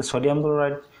তো সোডিয়াম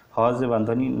ক্লোৰাইড সহজে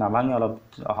বান্ধনী নাভাঙে অলপ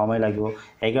সময় লাগিব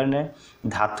এই কাৰণে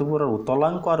ধাতুবোৰৰ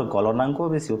উতলাংক আৰু গলনাংকও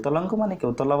বেছি উতলাংক মানে কি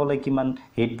উতলাবলৈ কিমান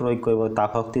হিট প্ৰয়োগ কৰিব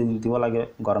তাপ শক্তি দিব লাগে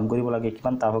গৰম কৰিব লাগে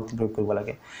কিমান তাপ শক্তি প্ৰয়োগ কৰিব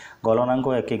লাগে গলনাংক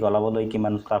একে গলাবলৈ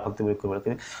কিমান তাপ শক্তি প্ৰয়োগ কৰিব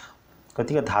লাগে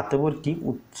গতিকে ধাতুবোৰ কি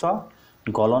উচ্চ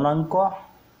গলনাংক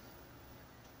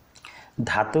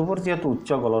ধাতুবোৰ যেহেতু উচ্চ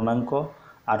গলনাংক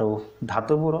আৰু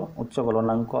ধাতুবোৰ উচ্চ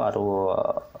গলনাংক আৰু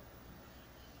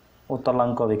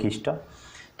উতলাংক বিশিষ্ট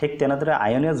ঠিক তেনেদৰে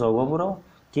আয়নীয় যৌগবোৰো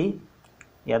কি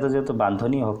ইয়াতে যেহেতু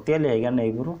বান্ধনী শক্তিশালী সেইকাৰণে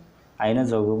এইবোৰ আয়নীয়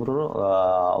যৌগবোৰৰ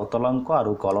উতলাংক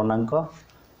আৰু গলনাংক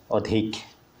অধিক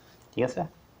ঠিক আছে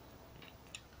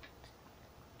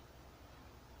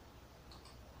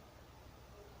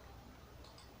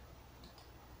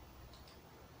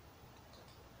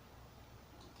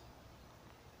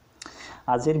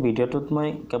আজিৰ ভিডিঅ'টোত মই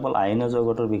কেৱল আয়নীয়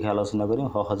যৌগটোৰ বিষয়ে আলোচনা কৰিম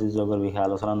সহযোগী যৌগৰ বিষয়ে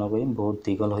আলোচনা নকৰিম বহুত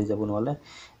দীঘল হৈ যাব নহলে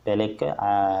বেলেগকৈ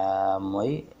মই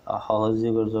সহযোগী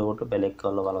যৌগটো বেলেগকৈ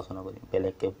অলপ আলোচনা কৰিম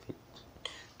বেলেগকৈ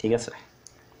ঠিক আছে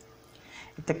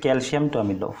এটা ক্যালসিয়ামটো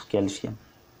আমি লওঁ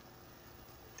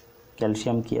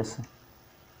ক্যালসিয়াম কি আছে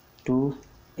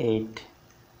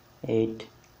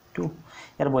 2882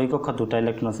 ইয়াৰ বহি কক্ষত দুটা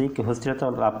ইলেক্ট্ৰন আছে কি স্থিৰতা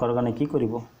লাভ কৰাৰ কাৰণে কি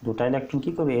কৰিব দুটা ইলেক্ট্ৰন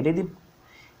কি কৰিব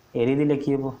এৰি দিলে কি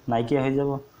হ'ব নাইকিয়া হৈ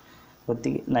যাব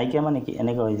গতিকে নাইকিয়া মানে কি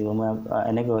এনেকৈ হৈ যাব মই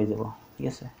এনেকৈ হৈ যাব ঠিক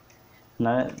আছে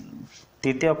না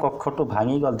তৃতীয় কক্ষটো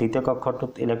ভাঙি গ'ল দ্বিতীয়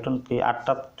কক্ষটোত ইলেক্ট্ৰন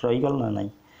 8টা ৰৈ গ'ল না নাই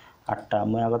 8টা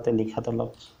মই আগতে লিখাত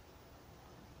অলপ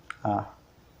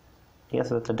ঠিক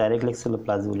আছে তো ডাইৰেক্ট লিখিছিলোঁ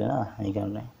প্লাস বুলি না এই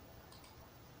কাৰণে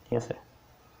ঠিক আছে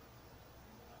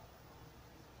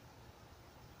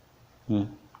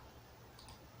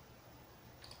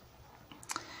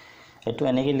এইটো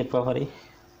এনেকৈ লিখিব পাৰি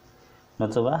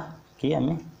নতুবা কি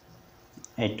আমি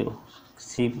এইটো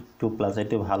C2+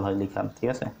 এইটো ভাল হয় লিখাম ঠিক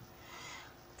আছে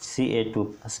Ca2+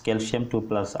 ক্যালসিয়াম 2+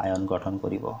 আয়ন গঠন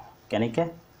কৰিব কেনেকৈ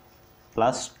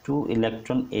 +2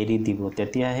 ইলেক্ট্ৰন এৰি দিব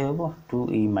তেতিয়াহে হ'ব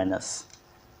 2e-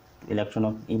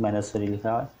 ইলেক্ট্ৰনক e- কৰি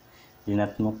লিখা হয়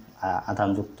ঋণাত্মক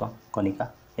আধানযুক্ত কণিকা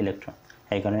ইলেক্ট্ৰন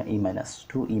সেইকাৰণে e-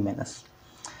 2e-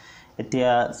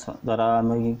 এতিয়া ধৰা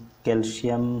আমি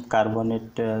ক্যালসিয়াম কাৰ্বনেট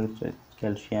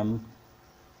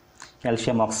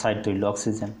ক্যালসিয়াম অক্সাইড ধৰিলো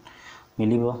অক্সিজেন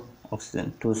মিলিব অক্সিজেন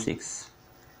 26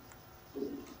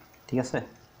 ঠিক আছে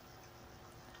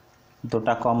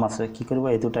দুটা কম আছে কি কৰিব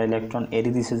এই দুটা ইলেক্ট্ৰন এৰি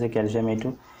দিছে যে ক্যালসিয়াম এইটো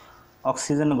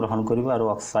অক্সিজেন গ্ৰহণ কৰিব আৰু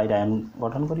অক্সাইড আয়ন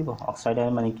গঠন কৰিব অক্সাইড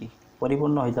আয়ন মানে কি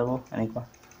পৰিপূৰ্ণ হৈ যাব এনেকুৱা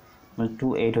মানে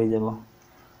 28 হৈ যাব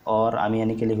और আমি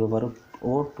এনেকৈ লিখিব পাৰো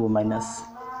O2-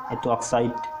 এইটো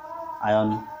অক্সাইড আয়ন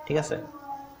ঠিক আছে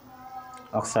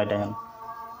অক্সাইড আয়ন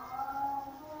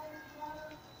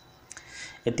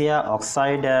এতিয়া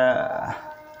অক্সাইড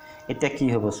এটা কি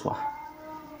হ'ব চোৱা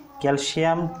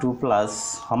ক্যালসিয়াম 2+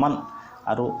 সমান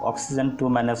আৰু অক্সিজেন 2-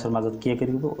 ৰ মাজত কি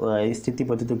কৰিব স্থিতি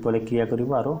বৈদ্যুতিক বলে ক্ৰিয়া কৰিব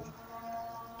আৰু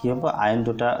কি হ'ব আয়ন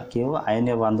দুটা কি হ'ব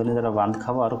আয়নীয় বান্ধনী দ্বাৰা বান্ধ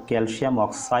খাব আৰু ক্যালসিয়াম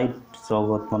অক্সাইড যৌগ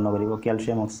উৎপন্ন কৰিব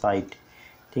ক্যালসিয়াম অক্সাইড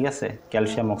ঠিক আছে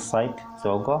ক্যালসিয়াম অক্সাইড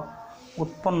যৌগ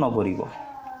উৎপন্ন কৰিব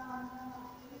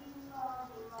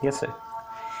ঠিক আছে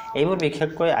এইবোৰ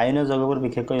বিশেষকৈ আয়নীয় যৌগবোৰ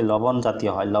বিশেষকৈ লৱণ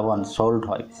জাতীয় হয় লৱণ সল্ট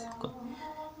হয়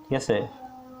ঠিক আছে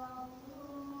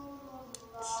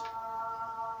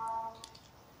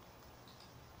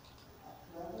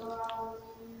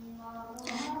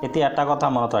এতিয়া এটা কথা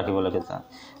মনত ৰাখিব লাগে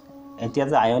এতিয়া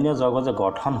যে আয়নীয় যৌগ যে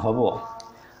গঠন হ'ব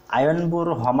আয়নবোৰ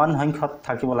সমান সংখ্যক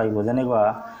থাকিব লাগিব যেনেকুৱা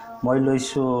মই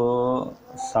লৈছো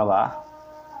চাবা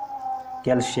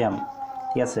ক্যালসিয়াম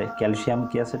ঠিক আছে ক্যালসিয়াম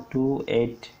কি আছে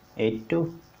 2882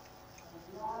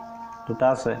 দুটা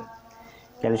আছে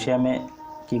ক্যালসিয়ামে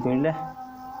কি কৰিলে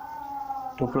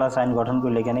 2+ আয়ন গঠন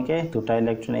কৰিলে কেনেকৈ দুটা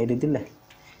ইলেক্ট্ৰন এৰি দিলে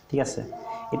ঠিক আছে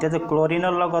এতিয়া যে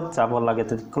ক্লোৰিনৰ লগত যাব লাগে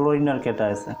তো ক্লোৰিনৰ কেইটা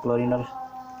আছে ক্লোৰিনৰ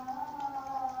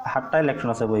 7টা ইলেক্ট্ৰন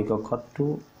আছে বহি কক্ষত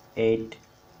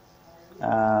 28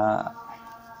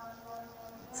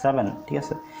 7 ঠিক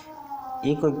আছে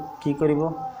এই কি কৰিব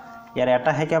ইয়াৰ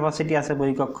এটাহে ক্যাপাসিটি আছে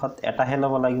বহি কক্ষত এটাহে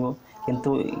ল'ব লাগিব কিন্তু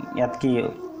ইয়াত কি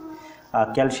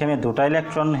ক্যালসিয়ামে দুটা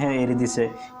ইলেক্ট্ৰন এৰি দিছে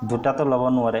দুটাটো ল'ব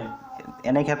নোৱাৰে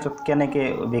এনে ক্ষেত্ৰত কেনেকৈ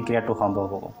বিক্ৰিয়াটো সম্ভৱ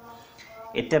হ'ব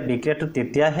এটা বিক্ৰিয়াটো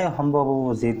তেতিয়াহে সম্ভৱ হ'ব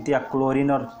যেতিয়া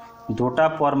ক্লোৰিনৰ দুটা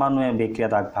পৰমাণুৱে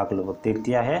বিক্ৰিয়াত আগভাগ ল'ব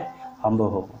তেতিয়াহে সম্ভৱ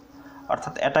হ'ব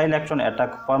অৰ্থাৎ এটা ইলেক্ট্ৰন এটা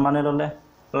পৰমাণু ল'লে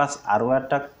প্লাস আৰু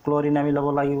এটা ক্লোৰিন আমি ল'ব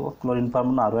লাগিব ক্লোৰিন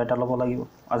পৰমাণু আৰু এটা ল'ব লাগিব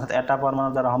অৰ্থাৎ এটা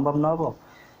পৰমাণুৰ দ্বাৰা সম্ভৱ নহ'ব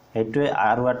এইটোৱে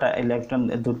আৰু এটা ইলেক্ট্ৰন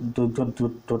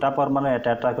দুটা পৰমাণু এটা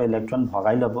এটা ইলেক্ট্ৰন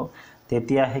ভগাই ল'ব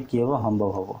তেতিয়াহে কি হ'ব সম্ভৱ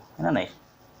হ'ব না নাই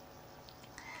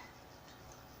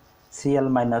Cl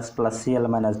minus plus Cl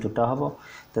minus দুটা হ'ব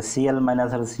তো Cl minus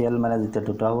আৰু Cl minus যেতিয়া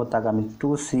দুটা হ'ব তাক আমি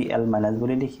 2Cl minus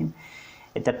বুলি লিখিম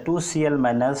এটা 2Cl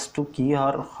minus টো কি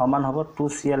হৰ সমান হ'ব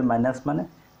 2Cl minus মানে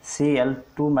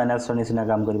Cl2 minus ৰ নিচিনা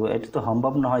কাম কৰিব এটো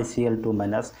সম্ভৱ নহয় Cl2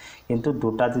 minus কিন্তু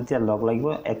দুটা যেতিয়া লগ লাগিব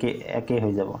একে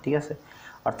হৈ যাব ঠিক আছে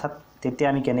অৰ্থাৎ তেতিয়া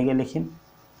আমি কেনেকৈ লিখিম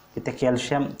এটা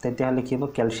ক্যালসিয়াম তেতিয়া লিখিব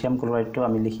ক্যালসিয়াম ক্লোৰাইডটো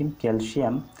আমি লিখিম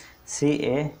ক্যালসিয়াম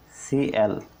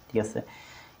CaCl ঠিক আছে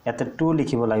এতে 2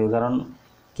 লিখিব লাগিব কাৰণ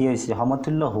কি হৈছে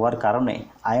সমতুল্য হোৱাৰ কাৰণে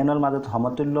আয়নৰ মাজত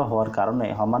সমতুল্য হোৱাৰ কাৰণে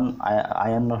সমান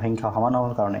আয়নৰ সংখ্যা সমান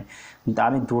হোৱাৰ কাৰণে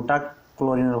আমি দুটা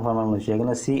ক্লোৰিনৰ পৰমাণু লৈছো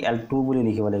এখানে Cl2 বুলি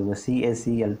লিখিব লাগিব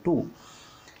CaCl2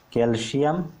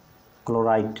 ক্যালসিয়াম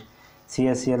ক্লোৰাইড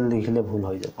CaCl লিখিলে ভুল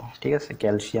হৈ যাব ঠিক আছে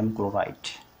ক্যালসিয়াম ক্লোৰাইড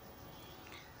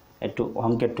এটো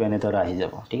সংকেতটো এনেদৰে আহি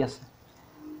যাব ঠিক আছে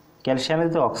ক্যালসিয়ামে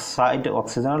যদি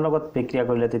অক্সিজেনৰ লগত বিক্ৰিয়া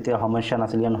কৰিলে তেতিয়া সমস্যা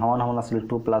নাছিল কাৰণ সমান আছিল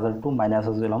 2 প্লাস আৰু 2 মাইনাস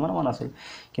আছিল সমান আছিল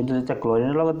কিন্তু যেতিয়া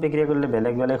ক্লোৰিনৰ লগত বিক্ৰিয়া কৰিলে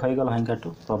বেলেগ হৈ গ'ল সংখ্যাটো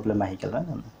প্ৰবলেম আহি গ'ল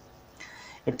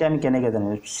এতিয়া আমি কেনেকৈ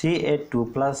জানিম Ca2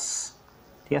 প্লাস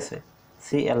ঠিক আছে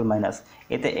Cl মাইনাস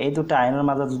এতিয়া এই দুটা আয়নৰ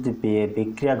মাজত যদি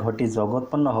বিক্ৰিয়া ঘটি যৌগ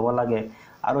উৎপন্ন হ'ব লাগে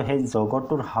আৰু সেই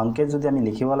যৌগটোৰ সংকেত যদি আমি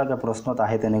লিখিব লাগে প্ৰশ্নত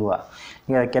আহে তেনেকুৱা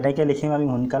কেনেকৈ লিখিম আমি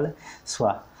সোনকালে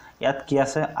চোৱা ইয়াত কি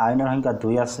আছে আয়নৰ সংখ্যা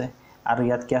 2 আছে আৰু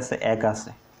ইয়াত কি আছে 1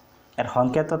 আছে এৰ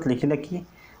সংকেতত লিখিলে কি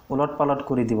উলট পালট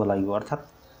কৰি দিব লাগিব অৰ্থাৎ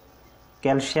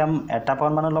ক্যালসিয়াম এটা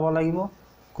পৰমাণু ল'ব লাগিব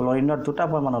ক্লোৰিনৰ দুটা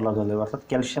পৰমাণু ল'ব লাগিব অৰ্থাৎ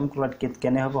ক্যালসিয়াম ক্লোৰাইড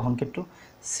কেনে হ'ব সংকেতটো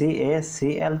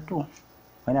CaCl2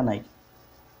 হয় না নাই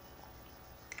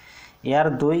ইয়াৰ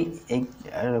 2 এই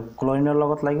ক্লোৰিনৰ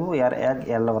লগত লাগিব ইয়াৰ 1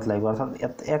 ইয়াৰ লগত লাগিব অৰ্থাৎ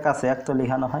 1 আছে 1 তো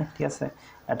লিখা নহয় ঠিক আছে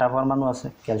এটা পৰমাণু আছে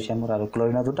ক্যালসিয়ামৰ আৰু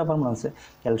ক্লোৰিনৰ দুটা পৰমাণু আছে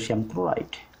ক্যালসিয়াম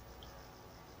ক্লোৰাইড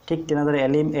ঠিক তেনেদৰে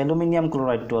এলুমিনিয়াম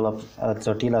ক্লোৰাইডটো অলপ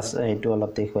জটিল আছে এইটো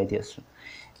অলপ দেখুৱাই দি আছো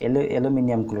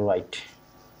এলুমিনিয়াম ক্লোৰাইড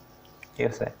ঠিক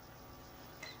আছে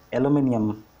এলুমিনিয়াম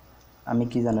আমি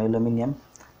কি জানো এলুমিনিয়াম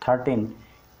 13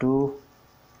 2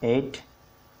 8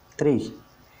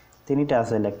 3 তিনিটা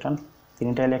আছে ইলেক্ট্ৰন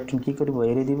তিনিটা ইলেক্ট্ৰন কি কৰিব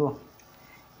এৰি দিব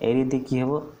এৰি দি কি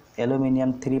হ'ব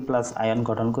এলুমিনিয়াম 3 প্লাস আয়ন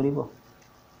গঠন কৰিব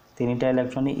তিনিটা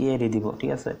ইলেক্ট্ৰন এৰি দিব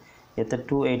ঠিক আছে এটা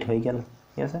 2 8 হৈ গ'ল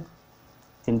ঠিক আছে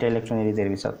তিনটা ইলেক্ট্ৰন এৰি দিয়াৰ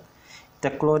পিছত তে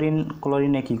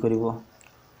ক্লোৰিনে কি কৰিব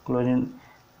ক্লোৰিন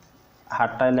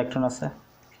 8টা ইলেক্ট্ৰন আছে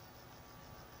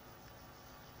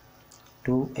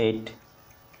 2 8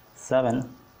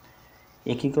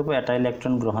 7 কি কৰিব এটা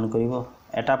ইলেক্ট্ৰন গ্ৰহণ কৰিব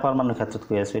এটা পৰমাণুৰ ক্ষেত্ৰত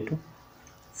কৈ আছে এটো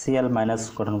Cl মাইনাস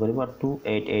গঠন কৰিব 2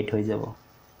 8 8 হৈ যাব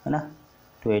হয় না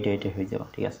 2 8 8 হৈ যাব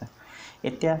ঠিক আছে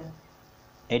এতিয়া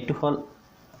এটো হল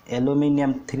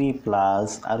এলুমিনিয়াম 3 প্লাস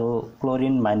আৰু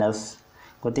ক্লোৰিন মাইনাস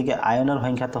গতিকে আয়নৰ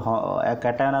সংখ্যাটো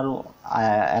ক্যাটায়ন আৰু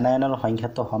এনায়নৰ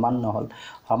সংখ্যাটো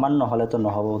সমান নহলে তো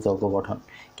নহব যৌগ গঠন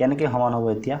কেনেকৈ সমান হ'ব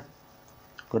এতিয়া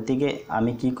গতিকে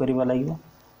আমি কি কৰিব লাগিব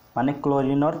মানে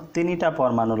ক্লোৰিনৰ তিনিটা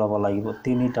পৰমাণু ল'ব লাগিব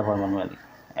তিনিটা পৰমাণু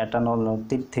এটা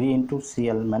 3 into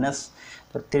Cl minus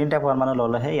তো তিনিটা পৰমাণু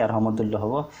ল'লেহে ইয়াৰ সমতুল্য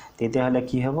হ'ব তেতিয়া হলে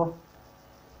কি হ'ব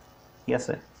কি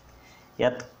আছে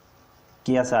ইয়াত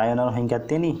কি আছে আয়নৰ সংখ্যা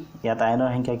 3 ইয়াত আয়নৰ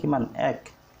সংখ্যা কিমান 1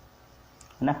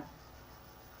 না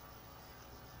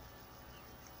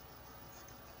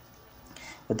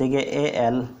গতিকে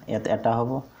Al ইয়াত এটা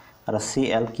হ'ব আৰু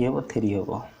Cl কি হ'ব 3 হ'ব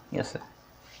ঠিক আছে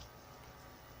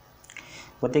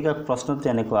গতিকে প্ৰশ্নটো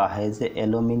এনেকুৱা আহে যে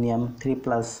এলুমিনিয়াম 3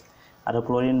 প্লাস আৰু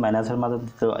ক্লোৰিন মাইনাসৰ মাজত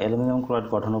এলুমিনিয়াম ক্লোৰাইড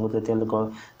গঠন হ'ব তেতিয়ালে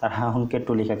তাৰ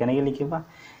সংকেতটো লিখা কেনেকৈ লিখিবা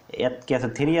ইয়াত কি আছে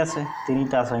 3 আছে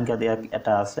তিনিটা সংখ্যা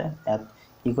এটা আছে ইয়াত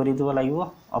কি কৰি দিব লাগিব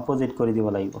অপোজিট কৰি দিব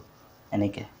লাগিব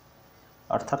এনেকৈ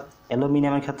অৰ্থাৎ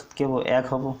এলুমিনিয়ামৰ ক্ষেত্ৰত কি হ'ব 1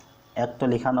 হ'ব 1 তো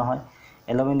লিখা নহয়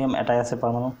এলুমিনিয়াম এটাই আছে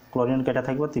পৰমাণু ক্লোৰিন কেইটা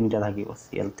থাকিব তিনিটা থাকিব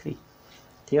Cl3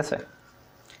 ঠিক আছে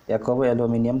এক হ'ব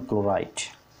এলুমিনিয়াম ক্লোৰাইড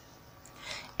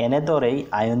এনেদৰেই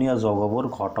আয়নীয় যৌগবোৰ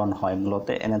গঠন হয়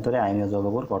মূলতে এনেদৰে আয়নীয়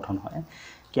যৌগবোৰ গঠন হয়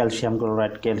ক্যালসিয়াম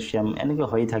ক্লোৰাইড ক্যালসিয়াম এনেকৈ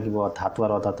হৈ থাকিব ধাতু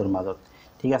আৰু অধাতুৰ মাজত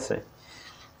ঠিক আছে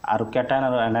আৰু ক্যাটায়ন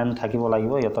আৰু এনায়ন থাকিব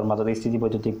লাগিব ইহঁতৰ মাজত স্থিতি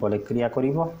বৈদ্যুতিক বলে ক্ৰিয়া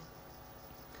কৰিব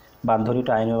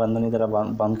বান্ধনীটো আয়নীয় বান্ধনী দ্বাৰা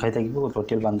বান্ধ খাই থাকিব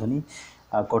জটিল বান্ধনী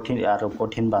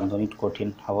কঠিন বান্ধনীত কঠিন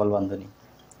সবল বান্ধনী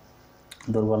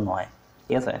দুৰ্বল নহয়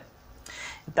ঠিক আছে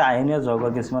এটা আয়নীয়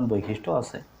যৌগৰ কিছুমান বৈশিষ্ট্য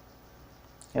আছে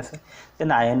ঠিক আছে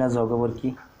তেনে আয়নীয় যৌগবোৰ কি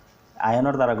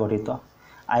আয়নৰ দ্বাৰা গঠিত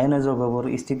আয়নীয় যৌগবোৰ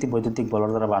স্থিতি বৈদ্যুতিক বলৰ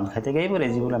দ্বাৰা বান্ধ খাই থাকে এইবোৰ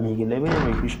যিবোৰ আমি শিকিলো এইবোৰ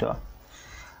বৈশিষ্ট্য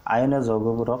আয়নীয়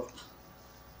যৌগবোৰক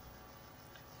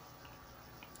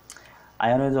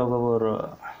আয়নীয় যৌগবোৰ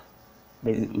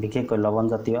বিশেষকৈ লৱণ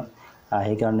জাতীয়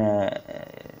সেইকাৰণে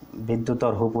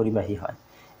বিদ্যুতৰ সুপৰিবাহী হয়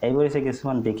এইবোৰ হৈছে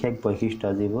কিছুমান বিশেষ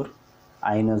বৈশিষ্ট্য যিবোৰ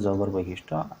আয়নীয় যৌগৰ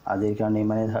বৈশিষ্ট্য আজিৰ কাৰণে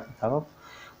ইমানেই থাকক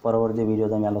পৰৱৰ্তী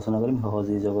ভিডিঅ'ত আমি আলোচনা কৰিম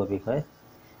সহজীৱ যৌগৰ বিষয়ে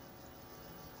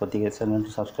গতিকে চেনেলটো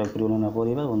সাবস্ক্ৰাইব কৰিবলৈ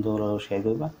নাপাহৰিবা বন্ধুসকলৰ লগত শ্বেয়াৰ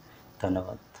কৰিবা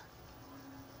ধন্যবাদ